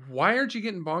 why aren't you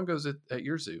getting bongos at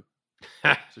your zoo?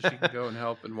 So she can go and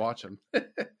help and watch them.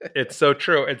 It's so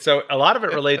true. And so a lot of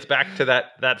it relates back to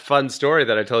that fun story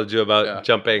that I told you about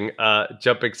jumping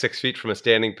 6 feet from a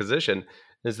standing position.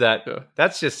 Is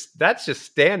that's just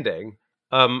standing.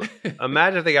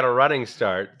 Imagine if they got a running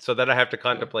start, so that I have to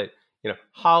contemplate,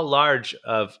 how large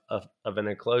of an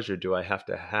enclosure do I have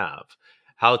to have?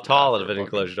 How tall of an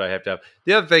enclosure do I have to have?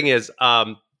 The other thing is,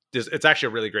 it's actually a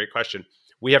really great question.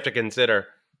 We have to consider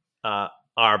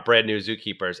our brand new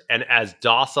zookeepers, and as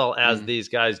docile as these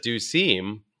guys do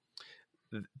seem,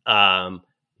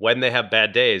 when they have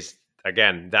bad days,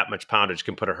 again, that much poundage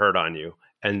can put a hurt on you.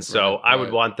 And so I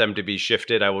would want them to be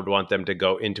shifted. I would want them to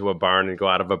go into a barn and go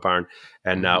out of a barn.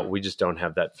 And we just don't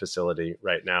have that facility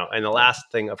right now. And the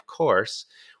last thing, of course,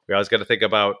 we always got to think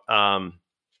about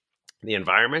the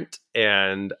environment.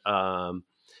 And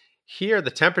here, the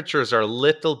temperatures are a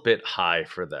little bit high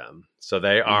for them. So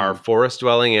they are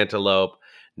forest-dwelling antelope,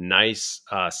 nice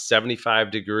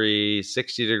 75 degree,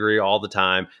 60 degree all the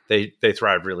time. They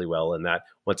thrive really well in that.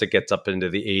 Once it gets up into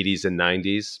the 80s and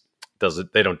 90s,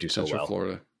 they don't do so Central well.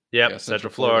 Florida. Yep, Yeah,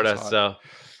 Central Florida. So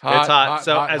Hot, it's hot. hot,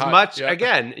 So hot, as hot. much Yeah.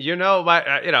 again,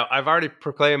 I've already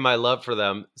proclaimed my love for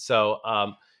them. So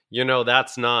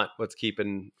that's not what's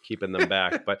keeping them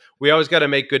back. But we always got to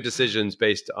make good decisions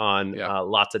based on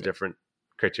lots of different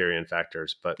criterion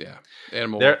factors. But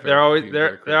Animal they're welfare always being very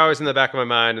they're critical. always in the back of my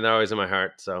mind, and they're always in my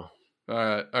heart. So All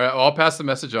right. Well, I'll pass the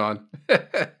message on.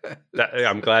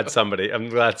 I'm glad somebody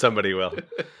will.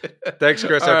 Thanks,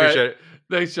 Chris. All I right. appreciate it.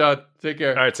 Thanks, John. Take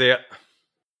care. All right, see ya.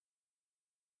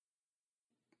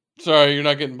 Sorry, you're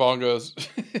not getting bongos.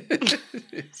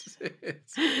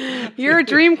 You're a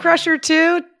dream crusher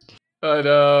too. I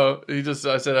know.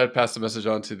 I said I'd pass the message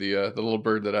on to the little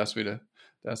bird that asked me to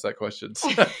ask that question. So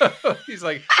he's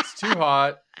like, it's too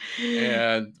hot,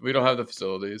 and we don't have the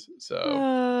facilities. So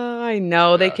I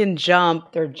know they can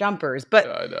jump; they're jumpers. But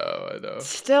I know.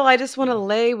 still, I just want to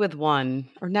lay with one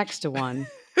or next to one.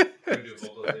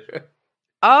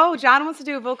 Oh, John wants to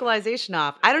do a vocalization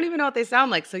off. I don't even know what they sound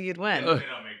like, so you'd win.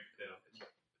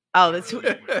 Oh,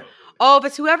 if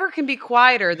it's whoever can be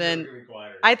quieter, then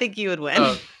I think you would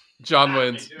win. John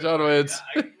wins. John wins.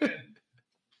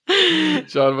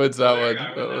 John wins that one.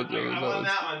 I won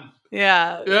that one.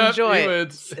 Yeah, Yeah, enjoy he it.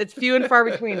 wins. It's few and far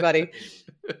between, buddy.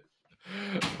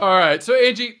 All right. So,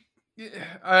 Angie,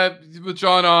 with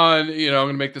John on, I'm going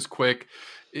to make this quick.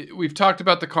 We've talked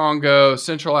about the Congo,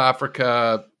 Central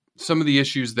Africa, some of the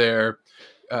issues there.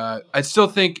 I still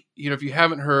think, if you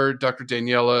haven't heard Dr.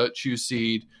 Daniela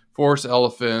Chuseed, Forest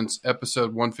Elephants,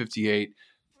 episode 158,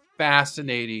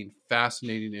 fascinating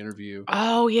interview.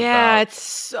 Oh yeah, it's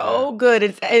so good.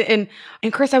 It's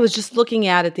and Chris, I was just looking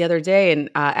at it the other day, and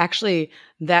actually,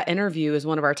 that interview is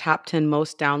one of our top 10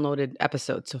 most downloaded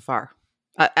episodes so far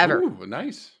ever. Ooh,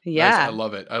 nice. Yeah, nice. I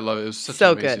love it. It was such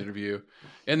so an amazing good interview.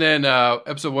 And then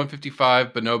episode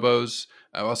 155, Bonobos.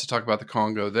 I also talked about the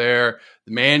Congo there.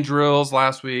 The mandrills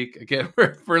last week. Again,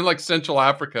 we're in like Central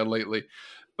Africa lately.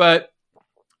 But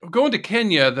going to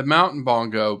Kenya, the mountain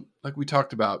bongo, like we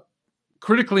talked about,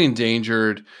 critically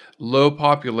endangered, low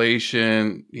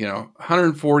population,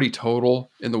 140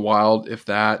 total in the wild, if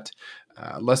that,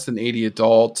 less than 80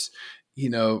 adults,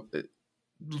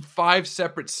 5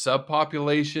 separate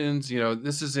subpopulations.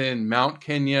 This is in Mount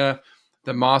Kenya,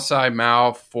 the Masai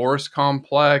Mara Forest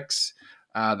Complex,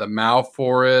 the Mau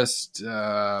Forest,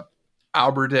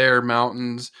 Aberdare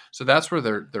Mountains. So that's where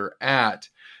they're at.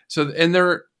 So, and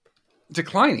they're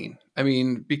declining. I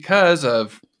mean, because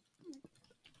of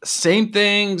same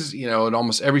things, in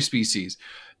almost every species: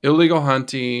 illegal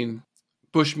hunting,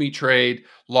 bushmeat trade,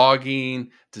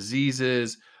 logging,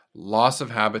 diseases, loss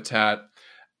of habitat.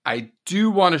 I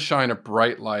do want to shine a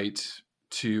bright light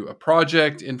to a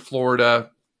project in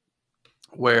Florida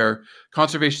where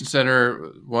Conservation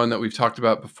Center, one that we've talked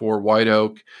about before, White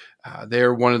Oak,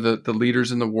 they're one of the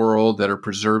leaders in the world that are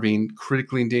preserving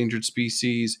critically endangered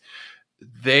species.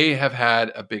 They have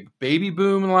had a big baby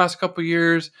boom in the last couple of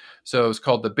years. So it's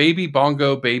called the Baby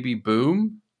Bongo Baby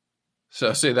Boom. So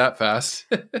I'll say that fast.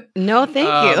 No, thank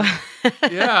you.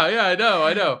 yeah, I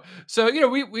know. So,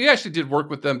 we actually did work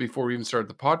with them before we even started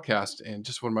the podcast, and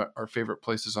just one of our favorite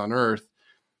places on earth.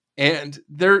 And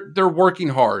they're working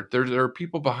hard. There are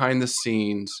people behind the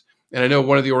scenes. And I know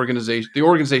one of the organization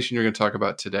you're going to talk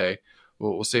about today,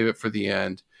 we'll save it for the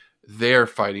end. They're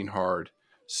fighting hard.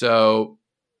 So,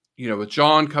 with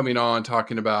John coming on,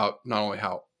 talking about not only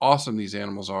how awesome these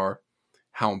animals are,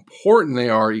 how important they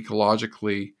are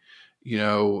ecologically,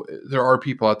 there are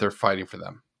people out there fighting for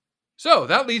them. So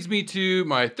that leads me to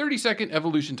my 30-second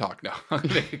evolution talk. Now, I'm going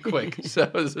to make it quick. So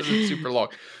this isn't super long.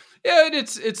 Yeah,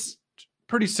 it's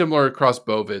pretty similar across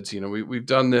bovids. We've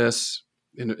done this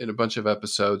in a bunch of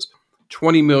episodes.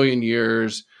 20 million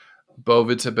years,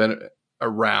 bovids have been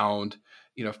around.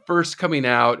 First coming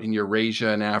out in Eurasia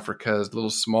and Africa is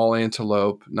little small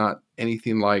antelope, not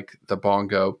anything like the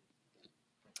bongo.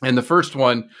 And the first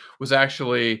one was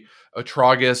actually a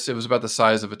tragus. It was about the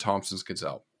size of a Thompson's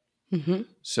gazelle. Mm-hmm.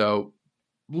 So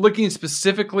looking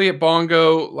specifically at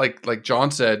bongo, like John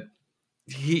said,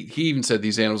 he even said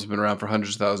these animals have been around for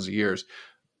hundreds of thousands of years.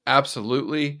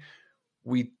 Absolutely.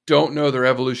 We don't know their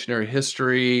evolutionary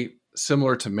history,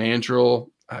 similar to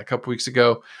mandrill a couple weeks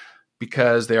ago,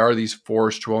 because they are these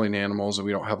forest-dwelling animals and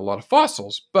we don't have a lot of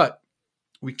fossils. But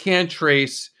we can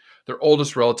trace their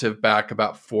oldest relative back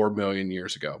about 4 million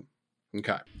years ago.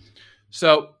 Okay.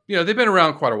 So, they've been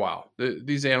around quite a while.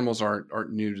 These animals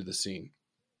aren't new to the scene.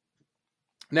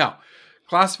 Now,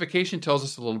 classification tells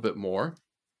us a little bit more.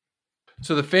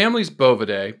 So the family's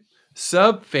Bovidae.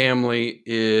 Subfamily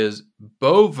is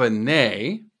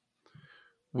Bovinae,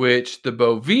 which the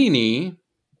bovini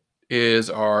is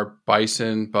our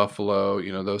bison, buffalo,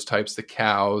 those types, the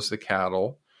cows, the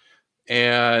cattle.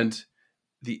 And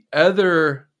the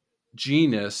other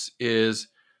genus is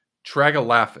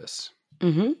Tragelaphus.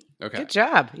 Mm-hmm. Okay. Good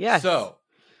job. Yes. So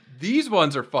these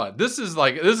ones are fun. This is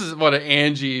one of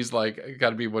Angie's, got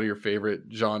to be one of your favorite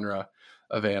genre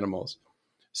of animals.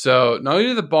 So not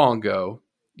only the bongo,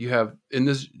 you have in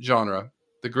this genre,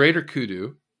 the greater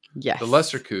kudu, yes, the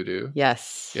lesser kudu,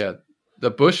 yes, yeah, the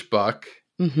bush buck,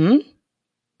 mm-hmm,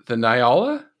 the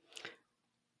nyala,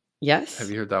 yes.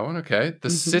 Have you heard that one? Okay. The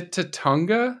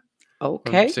Sitatunga.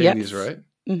 Okay. I'm saying these right.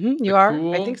 Mm-hmm. You the are.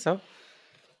 cool, I think so.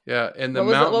 Yeah, and the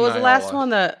what was the last one?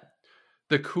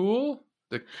 The cool.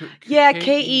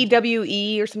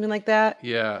 KEWE or something like that.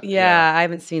 Yeah. I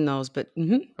haven't seen those, but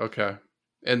mm-hmm. Okay.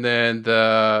 And then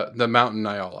the mountain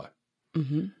nyala.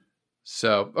 Mm-hmm.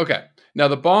 So, okay. Now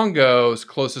the bongo's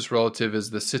closest relative is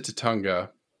the Sitatunga.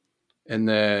 And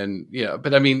then,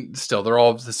 but I mean, still, they're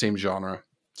all the same genre.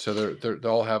 So they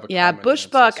all have a common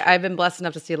bushbuck. ancestor. I've been blessed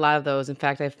enough to see a lot of those. In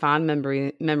fact, I have fond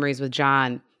memories with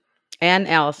John and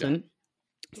Allison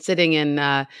sitting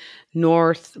in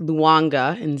North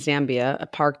Luanga in Zambia, a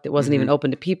park that wasn't even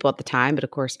open to people at the time. But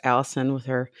of course, Allison, with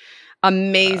her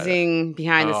amazing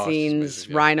behind the she's scenes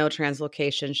amazing, yeah. rhino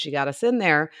translocation, she got us in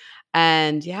there.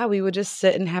 And yeah, we would just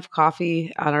sit and have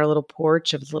coffee on our little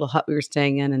porch of the little hut we were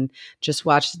staying in and just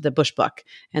watch the bush buck.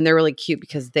 And they're really cute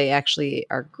because they actually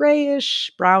are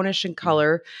grayish, brownish in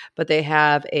color, but they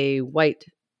have a white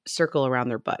circle around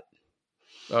their butt.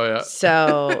 Oh yeah.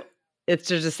 So it's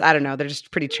just, I don't know, they're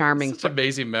just pretty charming. Such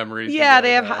amazing memories. Yeah,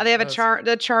 they have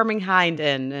a charming hind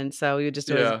end, and so you just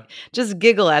always just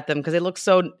giggle at them because they look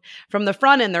so. From the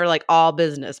front end, they're like all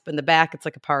business, but in the back, it's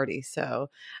like a party. So,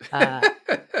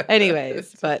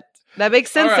 anyways, but that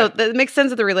makes sense. Right. So that makes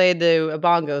sense that they're related to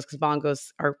bongos because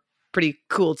bongos are pretty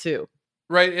cool too.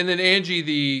 Right, and then Angie,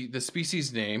 the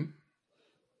species name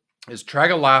is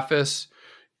Tragelaphus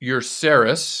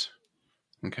urceus.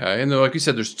 Okay, and then, like you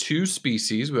said, there's two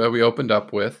species that we opened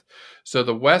up with. So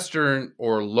the western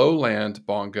or lowland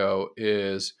bongo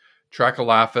is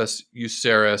Tragelaphus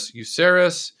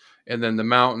urceus, and then the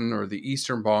mountain or the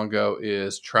eastern bongo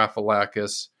is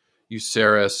Traphylacis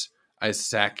urceus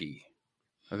isaaci.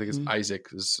 I think it's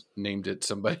Isaac has named it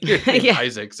somebody named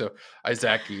Isaac. So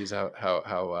Isaaci is how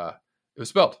it was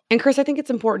spelled. And Chris, I think it's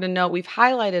important to note we've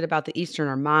highlighted about the eastern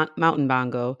or mountain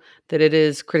bongo that it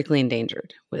is critically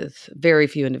endangered with very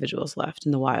few individuals left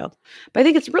in the wild. But I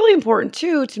think it's really important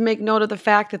too to make note of the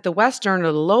fact that the western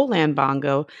or the lowland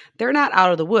bongo, they're not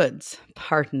out of the woods.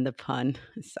 Pardon the pun.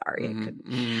 Sorry, I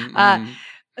couldn't.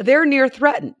 They're near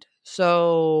threatened.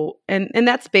 So, and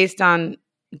that's based on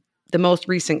the most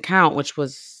recent count, which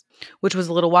was a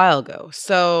little while ago.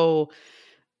 So,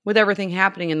 with everything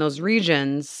happening in those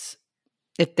regions,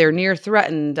 if they're near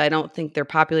threatened, I don't think their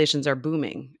populations are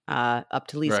booming up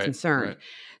to least concern. Right.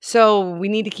 So we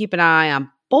need to keep an eye on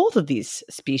both of these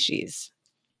species.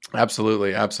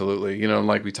 Absolutely. You know,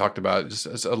 like we talked about, just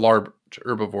as a large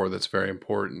herbivore that's very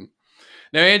important.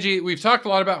 Now, Angie, we've talked a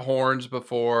lot about horns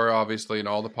before, obviously, in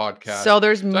all the podcasts. So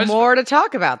there's more to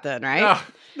talk about then, right?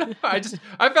 No,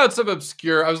 I found some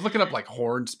obscure. I was looking up like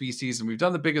horned species, and we've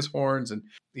done the biggest horns, and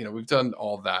you know we've done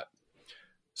all that.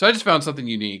 So I just found something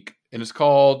unique, and it's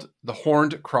called the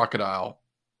horned crocodile.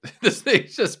 This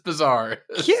thing's just bizarre.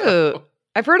 Cute. So,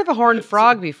 I've heard of a horned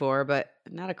frog before, but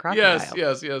not a crocodile.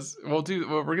 Yes. We're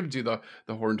gonna do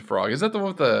the horned frog. Is that the one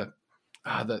with the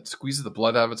that squeezes the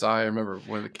blood out of its eye? I remember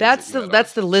one of the kids.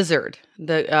 That's the lizard,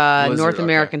 the North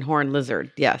American horned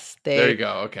lizard. Yes, there you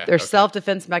go. Okay, their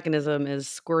self-defense mechanism is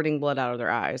squirting blood out of their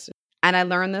eyes. And I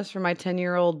learned this from my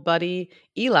 10-year-old buddy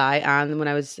Eli when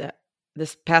I was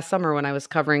this past summer when I was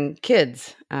covering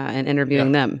kids and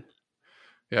interviewing them.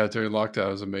 Yeah, during lockdown,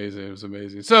 it was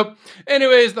amazing. So,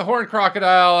 anyways, the horned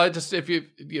crocodile.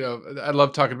 I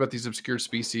love talking about these obscure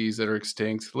species that are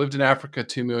extinct. Lived in Africa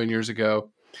 2 million years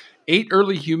ago. Ate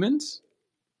early humans.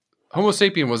 Homo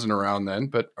sapien wasn't around then,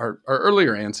 but our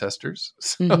earlier ancestors.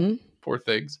 So, poor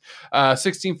things.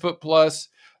 16 foot plus,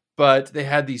 but they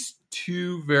had these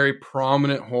two very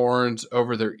prominent horns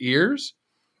over their ears.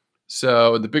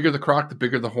 So the bigger the croc, the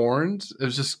bigger the horns. It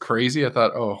was just crazy. I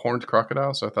thought, a horned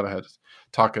crocodile. So I thought I had to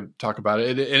talk about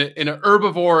it. In an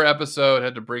herbivore episode, I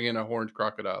had to bring in a horned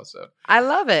crocodile. So I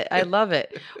love it.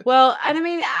 Well, and I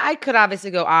mean, I could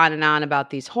obviously go on and on about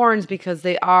these horns because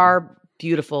they are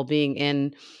beautiful being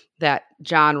in that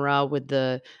genre with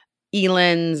the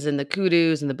elands and the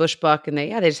kudus and the bushbuck. And they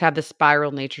just have this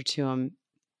spiral nature to them.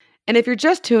 And if you're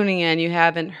just tuning in, you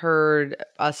haven't heard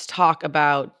us talk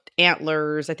about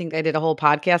antlers. I think I did a whole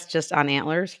podcast just on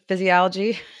antlers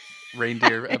physiology.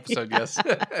 Reindeer episode, yes.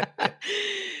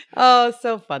 Oh,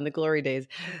 so fun, the glory days.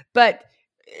 But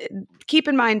keep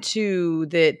in mind too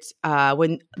that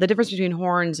when the difference between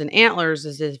horns and antlers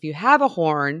is if you have a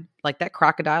horn like that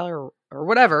crocodile or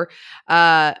whatever,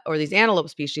 or these antelope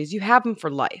species, you have them for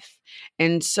life,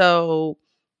 and so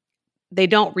they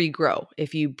don't regrow.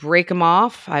 If you break them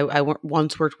off, I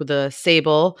once worked with a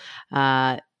sable.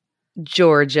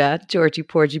 Georgie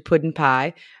Porgy Puddin'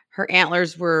 Pie, her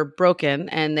antlers were broken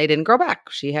and they didn't grow back.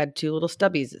 She had two little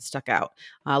stubbies that stuck out.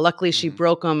 Luckily, she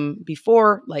broke them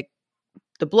before like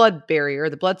the blood barrier,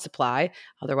 the blood supply.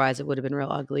 Otherwise, it would have been real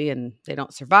ugly and they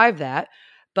don't survive that.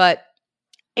 But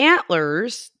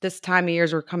antlers, this time of year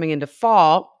as we're coming into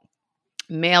fall,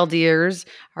 male deers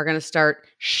are going to start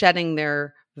shedding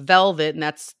their velvet, and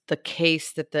that's the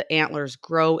case that the antlers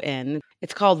grow in.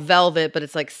 It's called velvet, but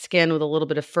it's like skin with a little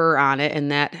bit of fur on it,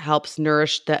 and that helps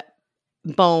nourish the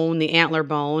bone, the antler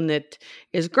bone that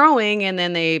is growing, and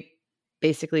then they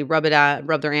basically rub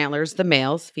their antlers. The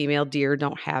males, female deer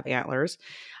don't have antlers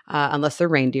unless they're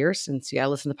reindeers, and so you gotta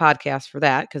listen to the podcast for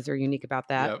that because they're unique about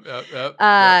that.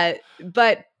 Yep.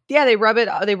 But Yeah, they rub it.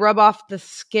 They rub off the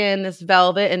skin, this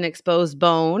velvet and exposed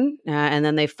bone, and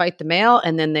then they fight the male,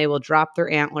 and then they will drop their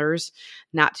antlers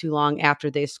not too long after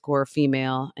they score a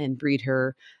female and breed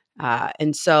her.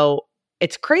 And so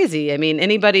it's crazy. I mean,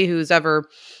 anybody who's ever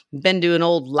been to an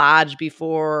old lodge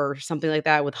before or something like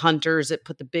that with hunters that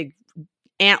put the big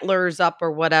antlers up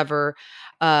or whatever,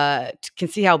 can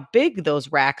see how big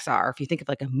those racks are. If you think of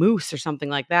like a moose or something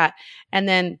like that, and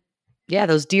then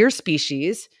those deer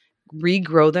species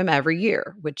regrow them every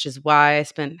year, which is why I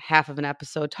spent half of an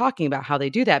episode talking about how they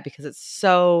do that, because it's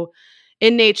so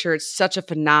in nature, it's such a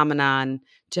phenomenon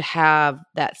to have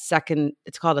that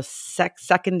it's called a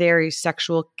secondary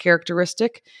sexual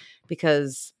characteristic,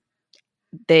 because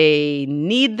they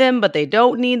need them, but they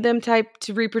don't need them type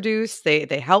to reproduce. They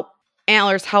help,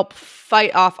 antlers help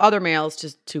fight off other males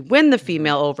to win the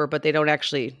female over, but they're not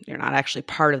actually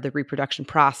part of the reproduction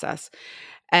process.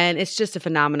 And it's just a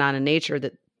phenomenon in nature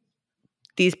that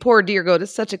these poor deer go to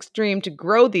such extreme to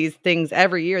grow these things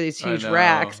every year, these huge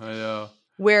racks. I know.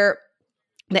 Where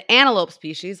the antelope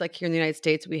species, like here in the United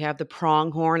States, we have the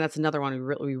pronghorn. That's another one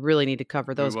we really need to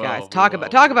cover those guys. Talk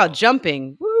about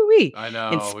jumping. Woo-wee. I know.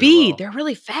 And speed. They're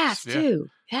really fast too.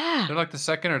 Yeah. They're like the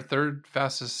second or third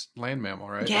fastest land mammal,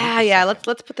 right? Yeah.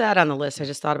 Let's put that on the list. I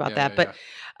just thought about that.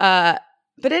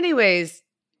 But anyways,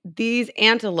 these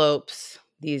antelopes,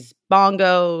 these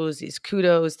bongos, these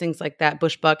kudos, things like that,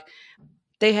 bushbuck,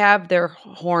 they have their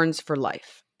horns for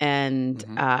life, and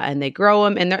they grow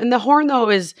them. And the horn though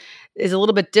is a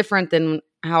little bit different than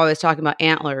how I was talking about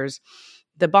antlers.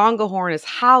 The bongo horn is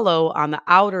hollow on the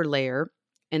outer layer,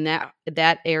 and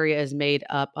that area is made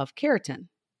up of keratin.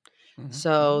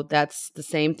 So that's the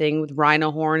same thing with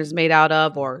rhino horn is made out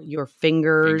of, or your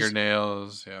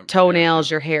fingernails,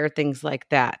 toenails, your hair, things like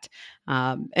that.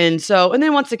 And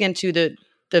then once again, too,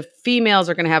 the females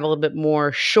are going to have a little bit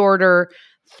more shorter,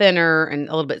 thinner, and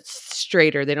a little bit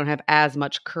straighter. They don't have as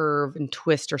much curve and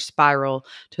twist or spiral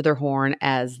to their horn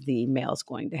as the male's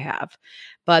going to have.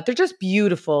 But they're just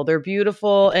beautiful. They're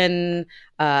beautiful, and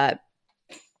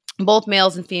both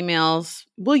males and females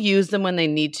will use them when they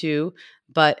need to.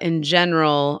 But in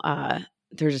general,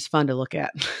 they're just fun to look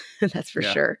at. That's for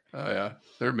sure. Oh, yeah.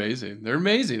 They're amazing.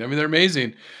 I mean, they're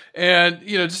amazing. And,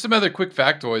 just some other quick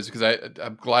factoids, because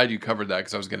I'm glad you covered that,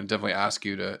 because I was going to definitely ask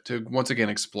you to once again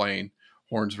explain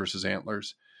horns versus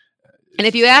antlers. And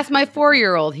if you ask my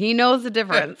 4-year-old, he knows the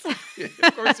difference.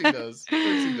 Of course he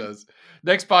does.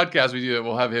 Next podcast we do it,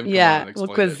 we'll have him come on and explain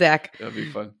we'll quiz Zach. That'll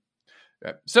be fun.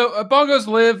 Yeah. So bongos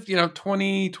live,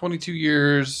 20, 22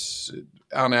 years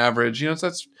on average. So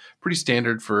that's pretty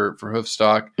standard for hoof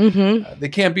stock. They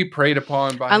can't be preyed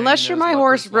upon by unless you're my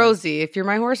horse Rosie. If you're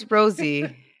my horse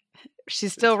Rosie,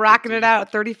 she's still rocking it out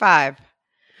at 35.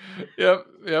 Yep.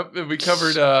 And we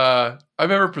covered, I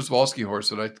remember Przewalski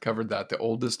horse when I covered that. The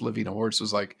oldest living horse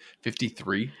was like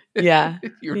 53. Yeah.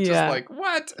 You were just like,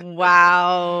 what?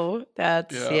 Wow.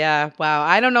 That's, wow.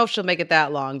 I don't know if she'll make it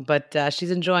that long, but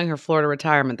she's enjoying her Florida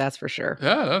retirement. That's for sure.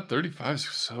 Yeah, no, 35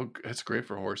 is that's great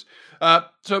for a horse.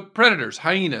 So predators,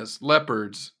 hyenas,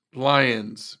 leopards,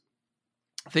 lions,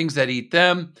 things that eat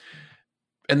them.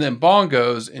 And then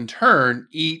bongos in turn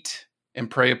eat and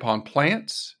prey upon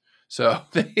plants. So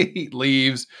they eat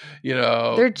leaves,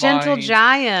 They're gentle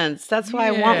giants. That's why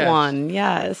I want one.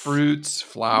 Yes. Fruits,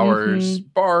 flowers,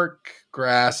 bark,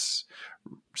 grass,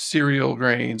 cereal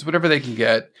grains, whatever they can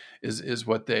get is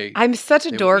what they. I'm such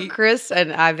a dork, Chris,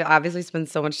 and I've obviously spent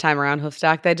so much time around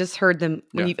hoofstock that I just heard them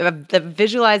when you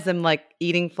visualize them like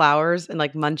eating flowers and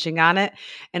like munching on it,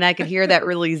 and I could hear that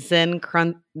really zen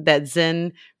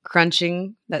crunching,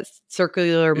 that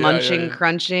circular munching,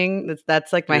 crunching.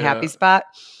 That's like my happy spot.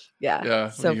 Yeah.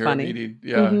 So funny. Eating.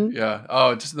 Yeah.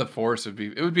 Oh, just in the forest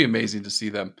it would be amazing to see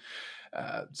them.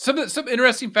 Some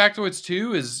interesting factoids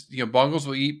too is bongos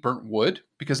will eat burnt wood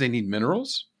because they need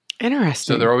minerals.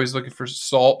 Interesting. So they're always looking for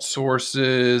salt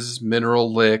sources,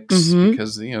 mineral licks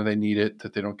because they need it,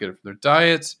 that they don't get it from their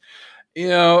diets.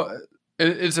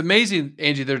 It's amazing,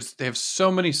 Angie. They have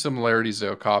so many similarities to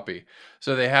okapi.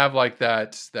 So they have like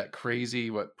that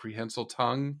crazy prehensile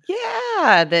tongue.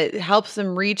 Yeah, that helps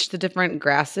them reach the different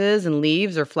grasses and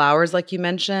leaves or flowers, like you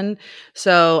mentioned.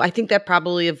 So I think that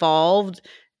probably evolved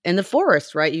in the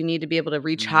forest, right? You need to be able to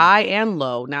reach high and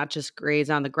low, not just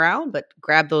graze on the ground, but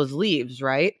grab those leaves,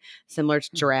 right? Similar to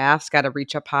giraffes, got to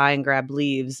reach up high and grab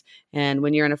leaves. And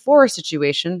when you're in a forest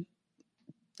situation,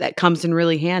 that comes in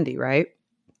really handy, right?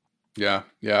 Yeah.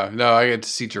 No, I get to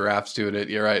see giraffes doing it.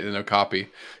 You're right, in okapi,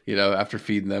 after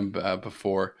feeding them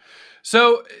before.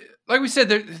 So, like we said,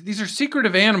 these are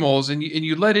secretive animals, and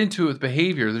you let into it with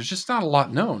behavior. There's just not a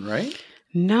lot known, right?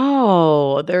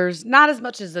 No, there's not as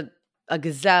much as a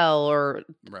gazelle or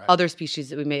Right. other species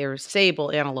that we may, or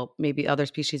sable antelope, maybe other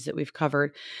species that we've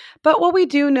covered. But what we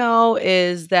do know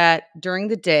is that during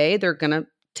the day, they're going to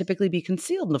typically be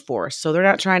concealed in the forest. So they're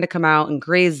not trying to come out and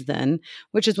graze then,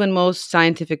 which is when most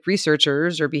scientific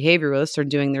researchers or behavioralists are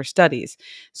doing their studies.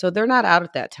 So they're not out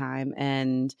at that time.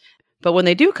 But when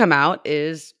they do come out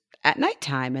is at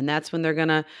nighttime. And that's when they're going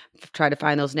to try to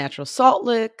find those natural salt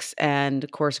licks and,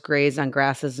 of course, graze on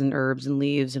grasses and herbs and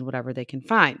leaves and whatever they can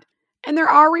find. And there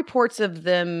are reports of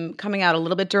them coming out a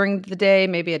little bit during the day,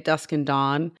 maybe at dusk and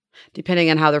dawn, depending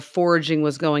on how their foraging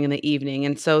was going in the evening.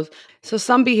 And so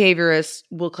some behaviorists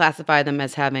will classify them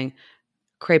as having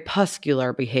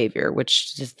crepuscular behavior,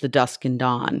 which is the dusk and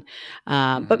dawn,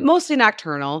 but mostly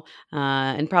nocturnal,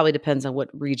 and probably depends on what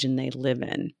region they live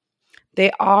in.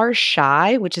 They are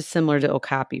shy, which is similar to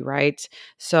okapi, right?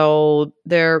 So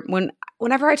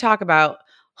whenever I talk about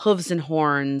hooves and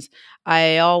horns,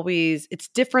 it's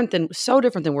so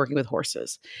different than working with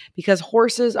horses, because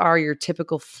horses are your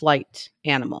typical flight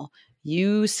animal.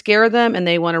 You scare them and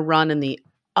they want to run in the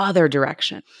other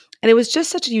direction. And it was just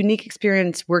such a unique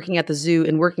experience working at the zoo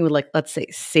and working with, like, let's say,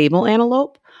 sable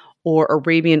antelope or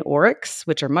Arabian oryx,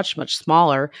 which are much, much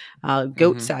smaller,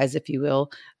 goat size, if you will.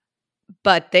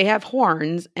 But they have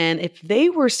horns, and if they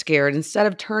were scared, instead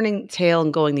of turning tail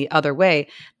and going the other way,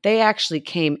 they actually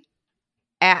came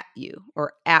at you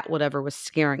or at whatever was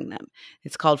scaring them.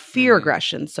 It's called fear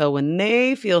aggression. So when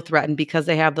they feel threatened, because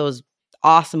they have those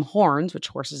awesome horns, which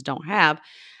horses don't have,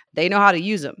 they know how to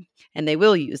use them, and they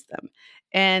will use them.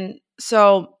 And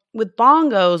so with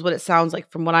bongos, what it sounds like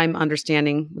from what I'm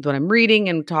understanding, with what I'm reading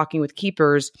and talking with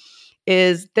keepers,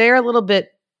 is they're a little bit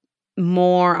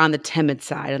more on the timid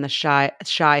side, on the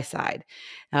shy side.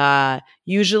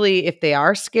 Usually if they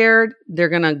are scared, they're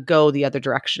going to go the other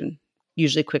direction,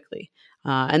 usually quickly.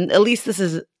 And at least this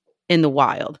is in the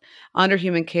wild. Under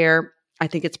human care, I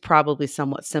think it's probably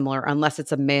somewhat similar, unless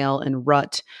it's a male in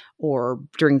rut or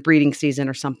during breeding season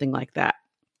or something like that.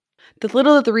 The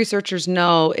little that the researchers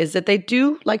know is that they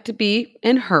do like to be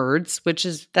in herds,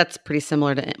 that's pretty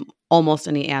similar to almost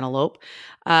any antelope.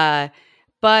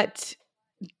 But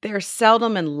they're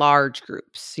seldom in large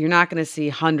groups. You're not going to see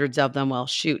hundreds of them. Well,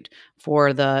 shoot,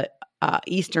 for the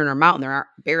eastern or mountain, there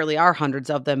barely are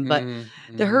hundreds of them. But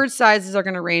the herd sizes are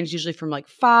going to range usually from like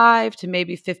 5 to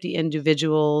maybe 50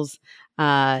 individuals,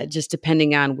 just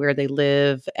depending on where they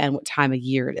live and what time of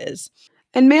year it is.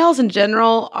 And males in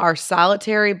general are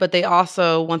solitary, but they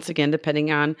also, once again,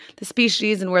 depending on the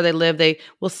species and where they live,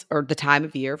 or the time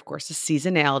of year, of course, the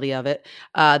seasonality of it,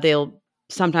 they'll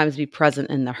sometimes be present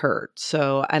in the herd.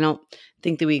 So I don't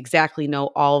think that we exactly know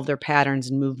all of their patterns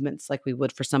and movements like we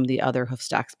would for some of the other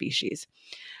hoofstock species.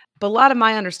 But a lot of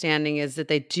my understanding is that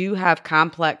they do have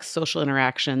complex social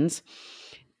interactions,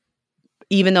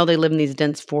 even though they live in these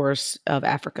dense forests of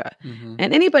Africa.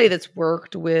 And anybody that's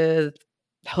worked with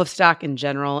hoofstock in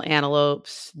general,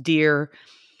 antelopes, deer,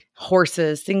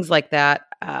 horses, things like that,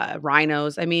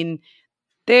 rhinos, I mean,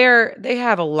 they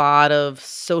have a lot of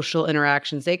social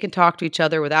interactions. They can talk to each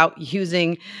other without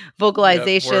using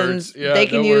vocalizations. They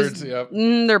can use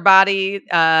their body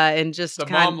and just the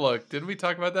mom look. Didn't we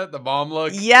talk about that? The mom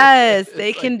look. Yes,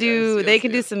 they can do. They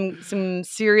can do some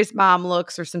serious mom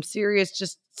looks, or some serious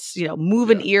just move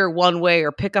an ear one way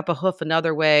or pick up a hoof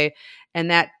another way,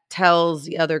 and that tells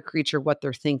the other creature what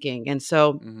they're thinking. And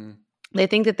so they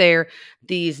think that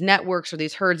these networks or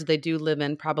these herds that they do live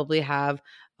in probably have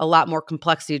a lot more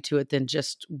complexity to it than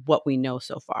just what we know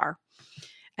so far.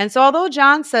 And so although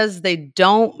John says they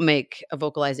don't make a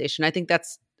vocalization, I think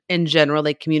that's in general,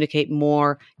 they communicate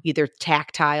more either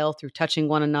tactile through touching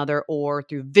one another or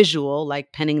through visual,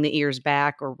 like pinning the ears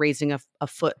back or raising a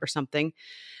foot or something.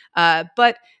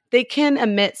 But they can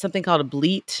emit something called a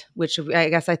bleat, which I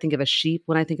guess I think of a sheep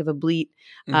when I think of a bleat.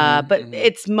 But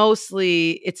it's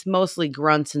mostly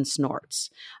grunts and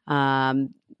snorts.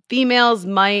 Females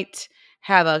might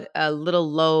have a little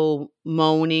low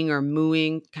moaning or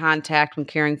mooing contact when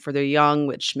caring for their young,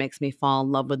 which makes me fall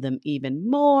in love with them even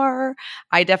more.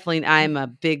 I'm a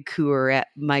big cooer at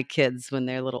my kids when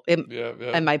they're little.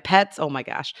 And my pets, oh my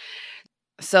gosh.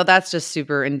 So that's just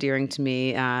super endearing to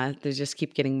me. They just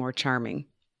keep getting more charming.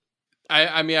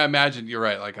 I mean, I imagine you're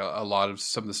right. Like a lot of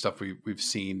some of the stuff we've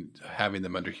seen having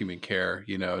them under human care,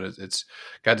 it's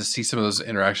got to see some of those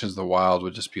interactions in the wild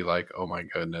would just be like, oh my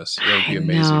goodness, it would be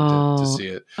amazing to see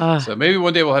it. So maybe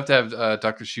one day we'll have to have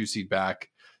Dr. Shoesseed back,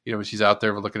 when she's out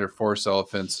there looking at forest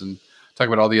elephants and talk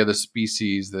about all the other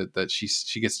species that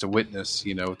she gets to witness,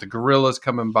 with the gorillas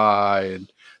coming by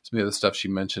and some of the other stuff she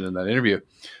mentioned in that interview.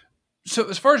 So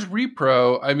as far as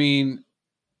repro, I mean,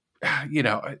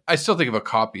 I still think of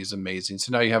okapi as amazing.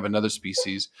 So now you have another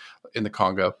species. in the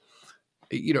Congo.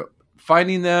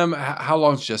 Finding them, how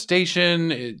long's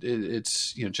gestation,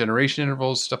 it's generation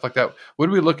intervals, stuff like that. What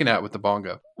are we looking at with the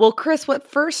bongo? Well, Chris, what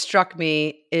first struck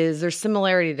me is their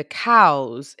similarity to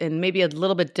cows and maybe a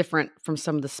little bit different from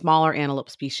some of the smaller antelope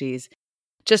species.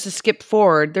 Just to skip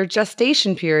forward, their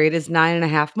gestation period is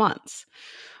 9.5 months,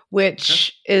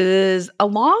 which is a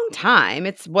long time.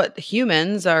 It's what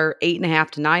humans are 8.5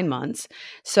 to 9 months.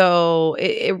 So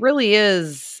it really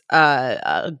is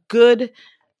a good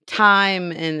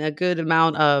time and a good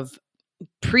amount of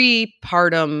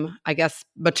prepartum, I guess,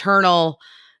 maternal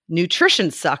nutrition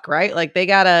suck, right? Like they've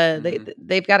got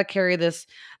to carry this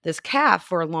calf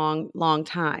for a long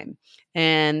time.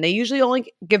 And they usually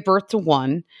only give birth to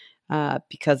one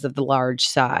because of the large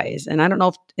size. And I don't know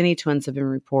if any twins have been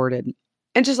reported.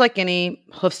 And just like any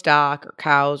hoof stock or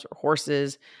cows or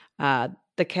horses,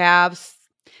 the calves,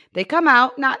 they come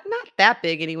out not that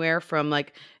big, anywhere from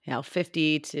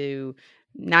 50 to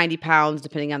 90 pounds,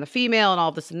 depending on the female and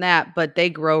all this and that, but they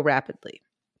grow rapidly.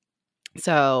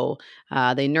 So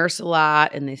they nurse a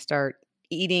lot and they start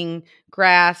eating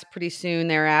grass pretty soon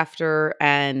thereafter.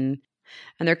 And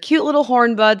their cute little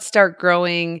horn buds start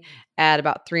growing at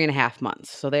about 3.5 months.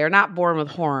 So they are not born with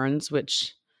horns,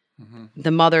 which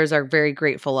the mothers are very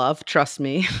grateful of. Trust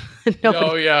me.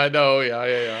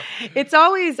 Yeah. It's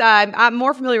always, I'm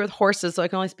more familiar with horses, so I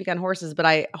can only speak on horses,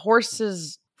 but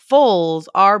horses' foals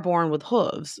are born with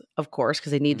hooves, of course,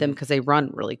 because they need them because they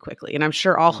run really quickly. And I'm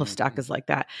sure all hoof stock is like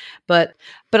that. But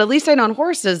at least I know on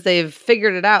horses, they've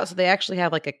figured it out. So they actually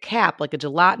have like a cap, like a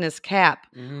gelatinous cap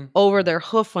over their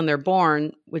hoof when they're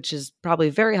born, which is probably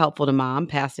very helpful to mom,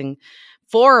 passing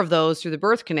 4 of those through the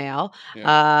birth canal.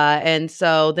 Yeah. And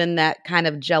so then that kind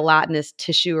of gelatinous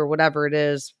tissue or whatever it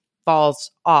is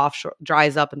falls off,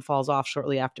 dries up and falls off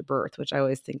shortly after birth, which I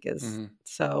always think is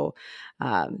so.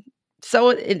 So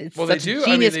it's such a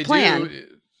genius plan.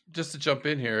 Just to jump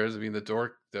in here, the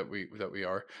dork that we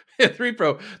are, 3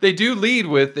 Pro, they should lead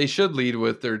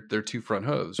with their 2 front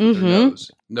hooves, with their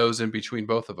nose in between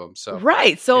both of them. So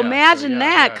right. So imagine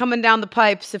that coming down the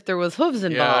pipes if there was hooves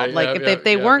involved. If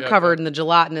they weren't covered in the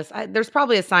gelatinous, there's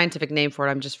probably a scientific name for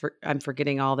it. I'm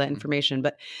forgetting all that information.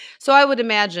 But so I would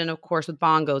imagine, of course, with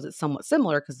bongos, it's somewhat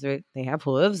similar because they have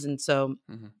hooves, and so.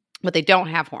 But they don't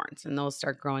have horns, and those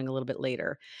start growing a little bit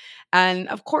later. And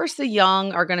of course, the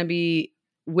young are going to be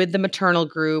with the maternal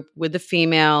group, with the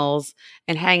females,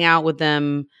 and hang out with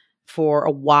them for a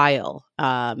while,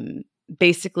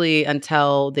 basically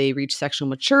until they reach sexual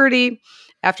maturity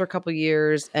after a couple of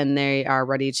years, and they are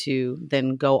ready to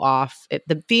then go off.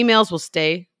 The females will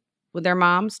stay with their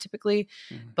moms typically,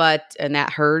 and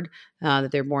that herd that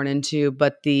they're born into,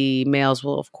 but the males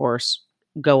will, of course,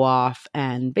 go off,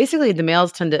 and basically the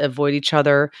males tend to avoid each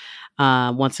other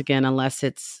once again unless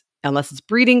it's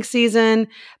breeding season.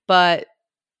 But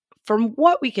from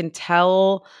what we can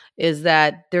tell is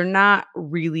that they're not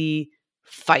really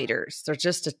fighters. They're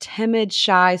just a timid,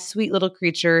 shy, sweet little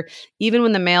creature. Even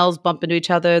when the males bump into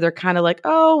each other, they're kind of like,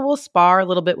 oh, we'll spar a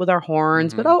little bit with our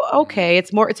horns, but okay.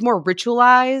 It's more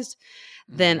ritualized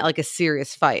than like a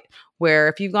serious fight. Where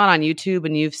if you've gone on YouTube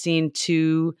and you've seen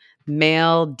 2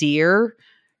 male deer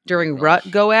during rut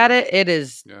go at it,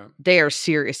 they are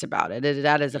serious about it.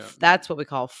 That's what we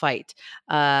call a fight.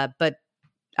 But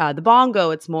the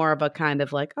bongo, it's more of a kind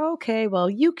of like, okay, well,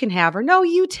 you can have her. No,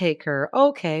 you take her.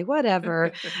 Okay,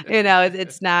 whatever.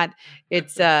 It's not.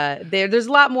 It's there's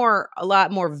a lot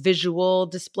more visual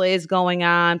displays going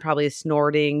on. Probably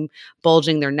snorting,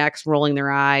 bulging their necks, rolling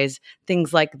their eyes,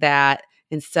 things like that.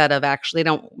 Instead of actually,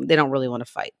 they don't really want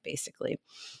to fight, basically.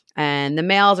 And the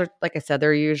males are, like I said,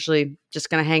 they're usually just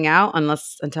going to hang out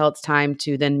until it's time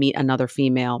to then meet another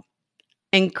female.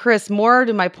 And Chris, more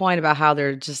to my point about how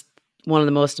they're just one of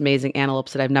the most amazing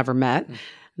antelopes that I've never met,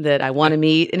 that I want to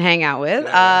meet and hang out with.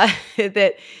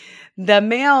 That the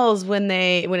males, when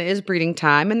it is breeding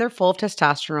time and they're full of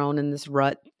testosterone in this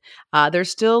rut, they're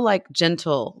still like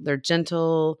gentle. They're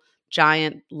gentle,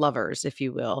 giant lovers, if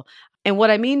you will. And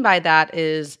what I mean by that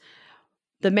is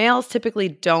the males typically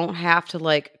don't have to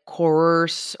like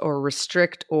coerce or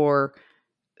restrict or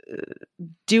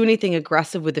do anything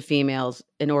aggressive with the females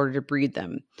in order to breed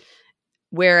them.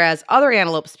 Whereas other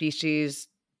antelope species,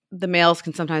 the males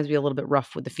can sometimes be a little bit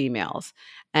rough with the females.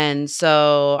 And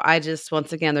so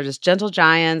once again, they're just gentle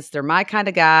giants. They're my kind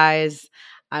of guys.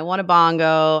 I want a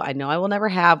bongo. I know I will never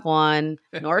have one,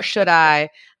 nor should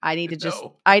I. I need to just,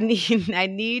 I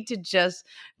need to just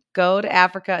go to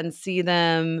Africa and see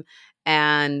them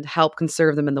and help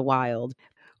conserve them in the wild.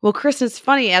 Well, Chris, it's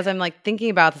funny as I'm like thinking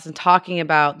about this and talking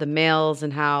about the males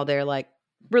and how they're like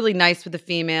really nice with the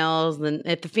females. And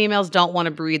if the females don't want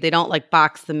to breed, they don't like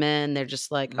box them in. They're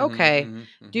just like, okay,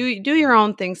 do your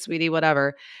own thing, sweetie,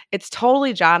 whatever. It's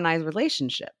totally John and I's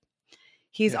relationship.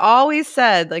 He's always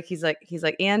said, like, he's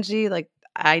like, Angie, like,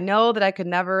 I know that I could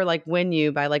never like win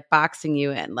you by like boxing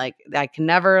you in. Like, I can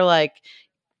never like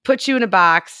put you in a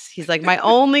box. He's like, my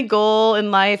only goal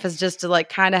in life is just to like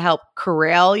kind of help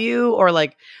corral you or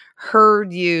like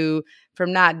herd you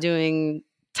from not doing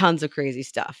tons of crazy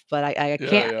stuff. But I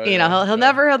can't, he'll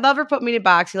never put me in a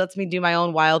box. He lets me do my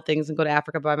own wild things and go to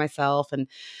Africa by myself and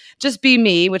just be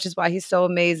me, which is why he's so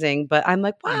amazing. But I'm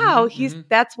like, wow,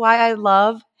 that's why I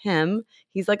love him.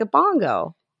 He's like a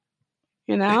bongo.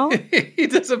 You know, he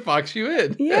doesn't box you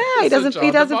in. Yeah, he doesn't.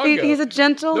 He's a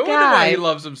gentle guy. No wonder why he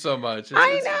loves him so much.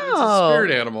 I know. It's a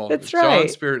spirit animal. That's right.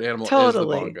 John's spirit animal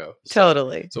Totally. is the bongo.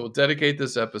 Totally. So we'll dedicate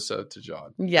this episode to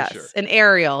John. Yes, sure. And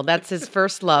Ariel. That's his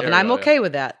first love, and I'm okay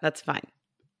with that. That's fine.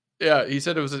 Yeah, he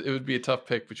said it would be a tough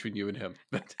pick between you and him.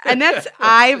 And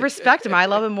I respect him. I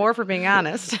love him more for being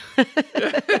honest.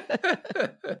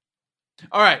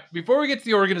 All right, before we get to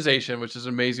the organization, which is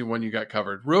an amazing one you got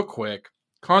covered, real quick.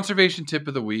 Conservation tip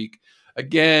of the week.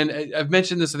 Again, I've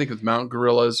mentioned this, I think, with mountain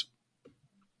gorillas,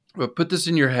 but put this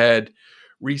in your head.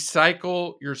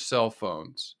 Recycle your cell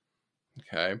phones.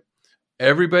 Okay.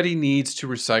 Everybody needs to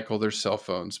recycle their cell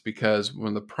phones because one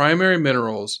of the primary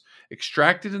minerals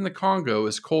extracted in the Congo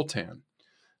is coltan.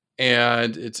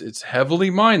 And it's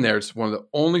heavily mined there. It's one of the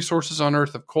only sources on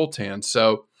Earth of coltan.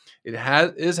 So it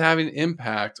is having an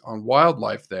impact on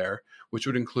wildlife there, which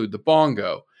would include the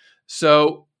bongo.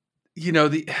 So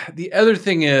the other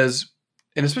thing is,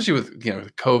 and especially with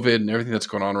with COVID and everything that's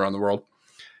going on around the world,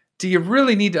 do you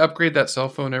really need to upgrade that cell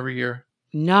phone every year?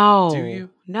 No. Do you?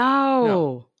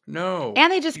 No. No.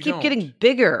 And they just keep getting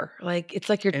bigger. Like it's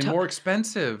like you're more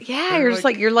expensive. Yeah,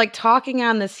 you're like talking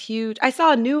on this huge. I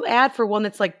saw a new ad for one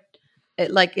that's like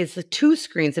it's the two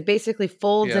screens. It basically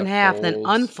folds in half, then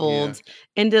unfolds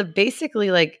into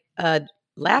basically like a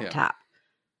laptop.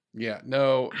 Yeah,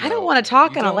 no. I don't want to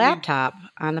talk on a laptop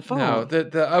on the phone. No, the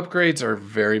upgrades are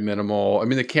very minimal. I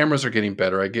mean, the cameras are getting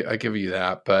better. I give you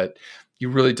that, but you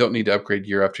really don't need to upgrade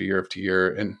year after year after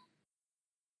year.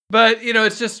 But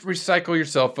it's just recycle your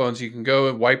cell phones. You can go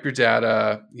and wipe your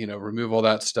data, remove all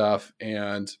that stuff,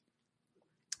 and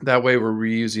that way we're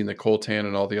reusing the coltan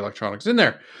and all the electronics in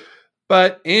there.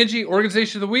 But Angie,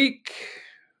 organization of the week,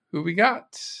 who we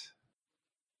got?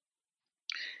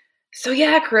 So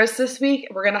yeah, Chris, this week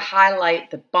we're going to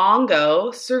highlight the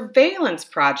Bongo Surveillance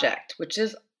Project, which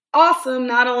is awesome.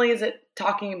 Not only is it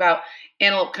talking about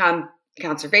antelope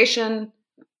conservation,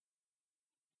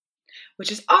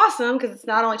 which is awesome because it's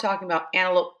not only talking about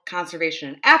antelope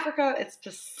conservation in Africa, it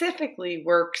specifically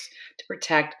works to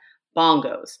protect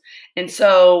bongos. And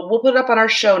so we'll put it up on our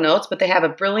show notes, but they have a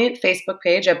brilliant Facebook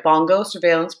page at Bongo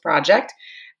Surveillance Project.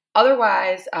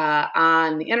 Otherwise,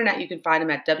 on the internet, you can find them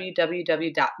at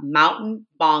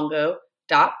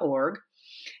www.mountainbongo.org.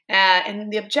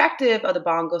 And the objective of the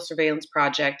Bongo Surveillance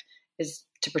Project is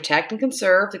to protect and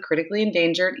conserve the critically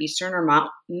endangered eastern or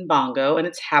mountain bongo and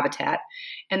its habitat.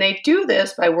 And they do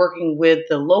this by working with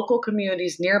the local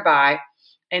communities nearby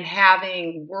and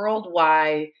having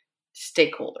worldwide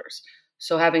stakeholders.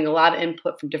 So having a lot of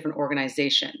input from different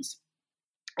organizations.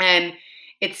 And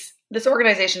this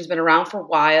organization has been around for a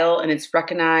while, and it's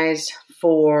recognized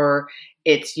for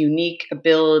its unique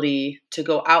ability to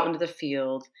go out into the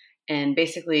field and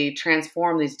basically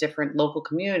transform these different local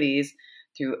communities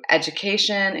through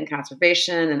education and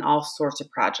conservation and all sorts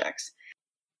of projects.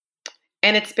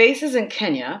 And its base is in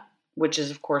Kenya, which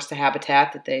is, of course, the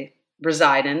habitat that they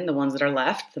reside in, the ones that are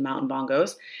left, the mountain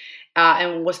bongos,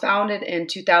 and was founded in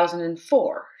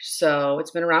 2004. So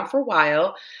it's been around for a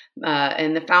while.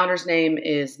 And the founder's name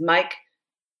is Mike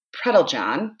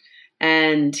Predeljan.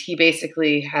 And he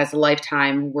basically has a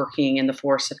lifetime working in the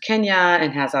forests of Kenya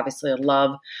and has obviously a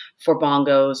love for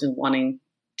bongos and wanting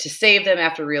to save them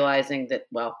after realizing that,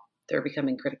 well, they're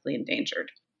becoming critically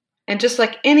endangered. And just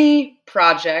like any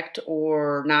project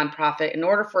or nonprofit, in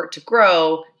order for it to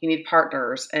grow, you need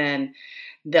partners. And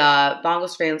the Bongo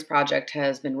Surveillance Project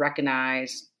has been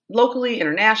recognized locally,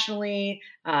 internationally.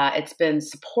 It's been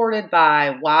supported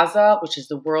by WAZA, which is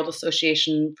the World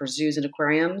Association for Zoos and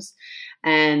Aquariums.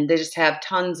 And they just have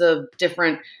tons of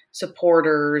different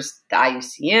supporters, the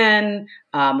IUCN,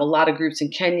 a lot of groups in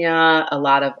Kenya, a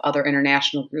lot of other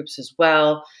international groups as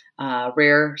well,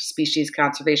 Rare Species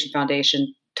Conservation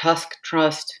Foundation, Tusk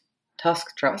Trust,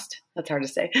 that's hard to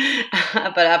say.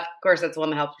 But of course, that's the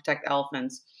one that helps protect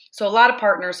elephants. So a lot of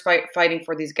partners fighting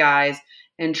for these guys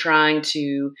and trying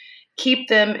to keep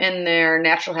them in their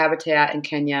natural habitat in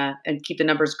Kenya and keep the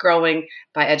numbers growing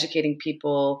by educating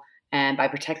people and by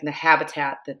protecting the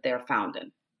habitat that they're found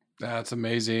in. That's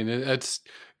amazing. It's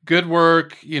good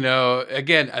work.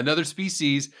 Again, another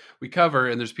species we cover,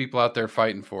 and there's people out there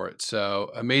fighting for it.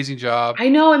 So amazing job. I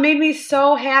know. It made me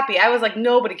so happy. I was like,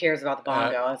 nobody cares about the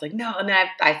bongo. I was like, no. And then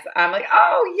I'm like,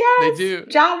 oh, yes. They do.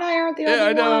 John and I aren't the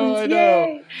only ones. I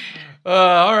know.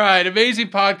 All right. Amazing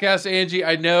podcast, Angie.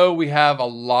 I know we have a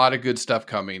lot of good stuff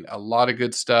coming. A lot of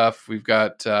good stuff. We've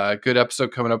got a good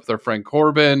episode coming up with our friend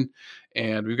Corbin,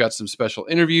 and we've got some special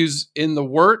interviews in the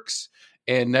works.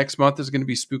 And next month is going to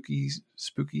be spooky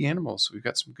animals. We've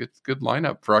got some good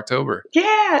lineup for October.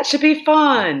 Yeah, it should be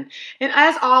fun. And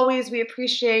as always, we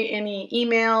appreciate any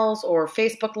emails or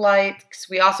Facebook likes.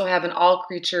 We also have an All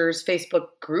Creatures Facebook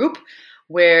group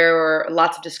where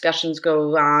lots of discussions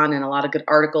go on and a lot of good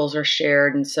articles are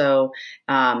shared. And so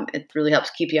it really helps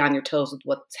keep you on your toes with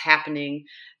what's happening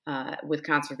with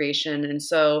conservation. And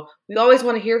so we always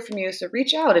want to hear from you. So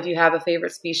reach out if you have a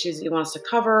favorite species that you want us to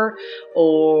cover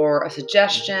or a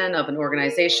suggestion of an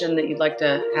organization that you'd like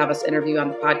to have us interview on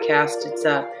the podcast. It's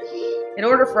in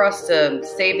order for us to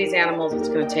save these animals, it's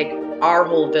going to take our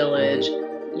whole village.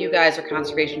 You guys are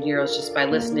conservation heroes just by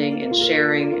listening and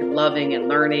sharing and loving and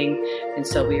learning. And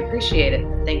so we appreciate it.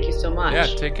 Thank you so much. Yeah,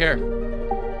 take care.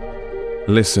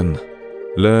 Listen,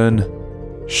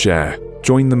 learn, share.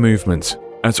 Join the movement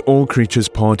at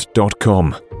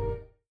allcreaturespod.com.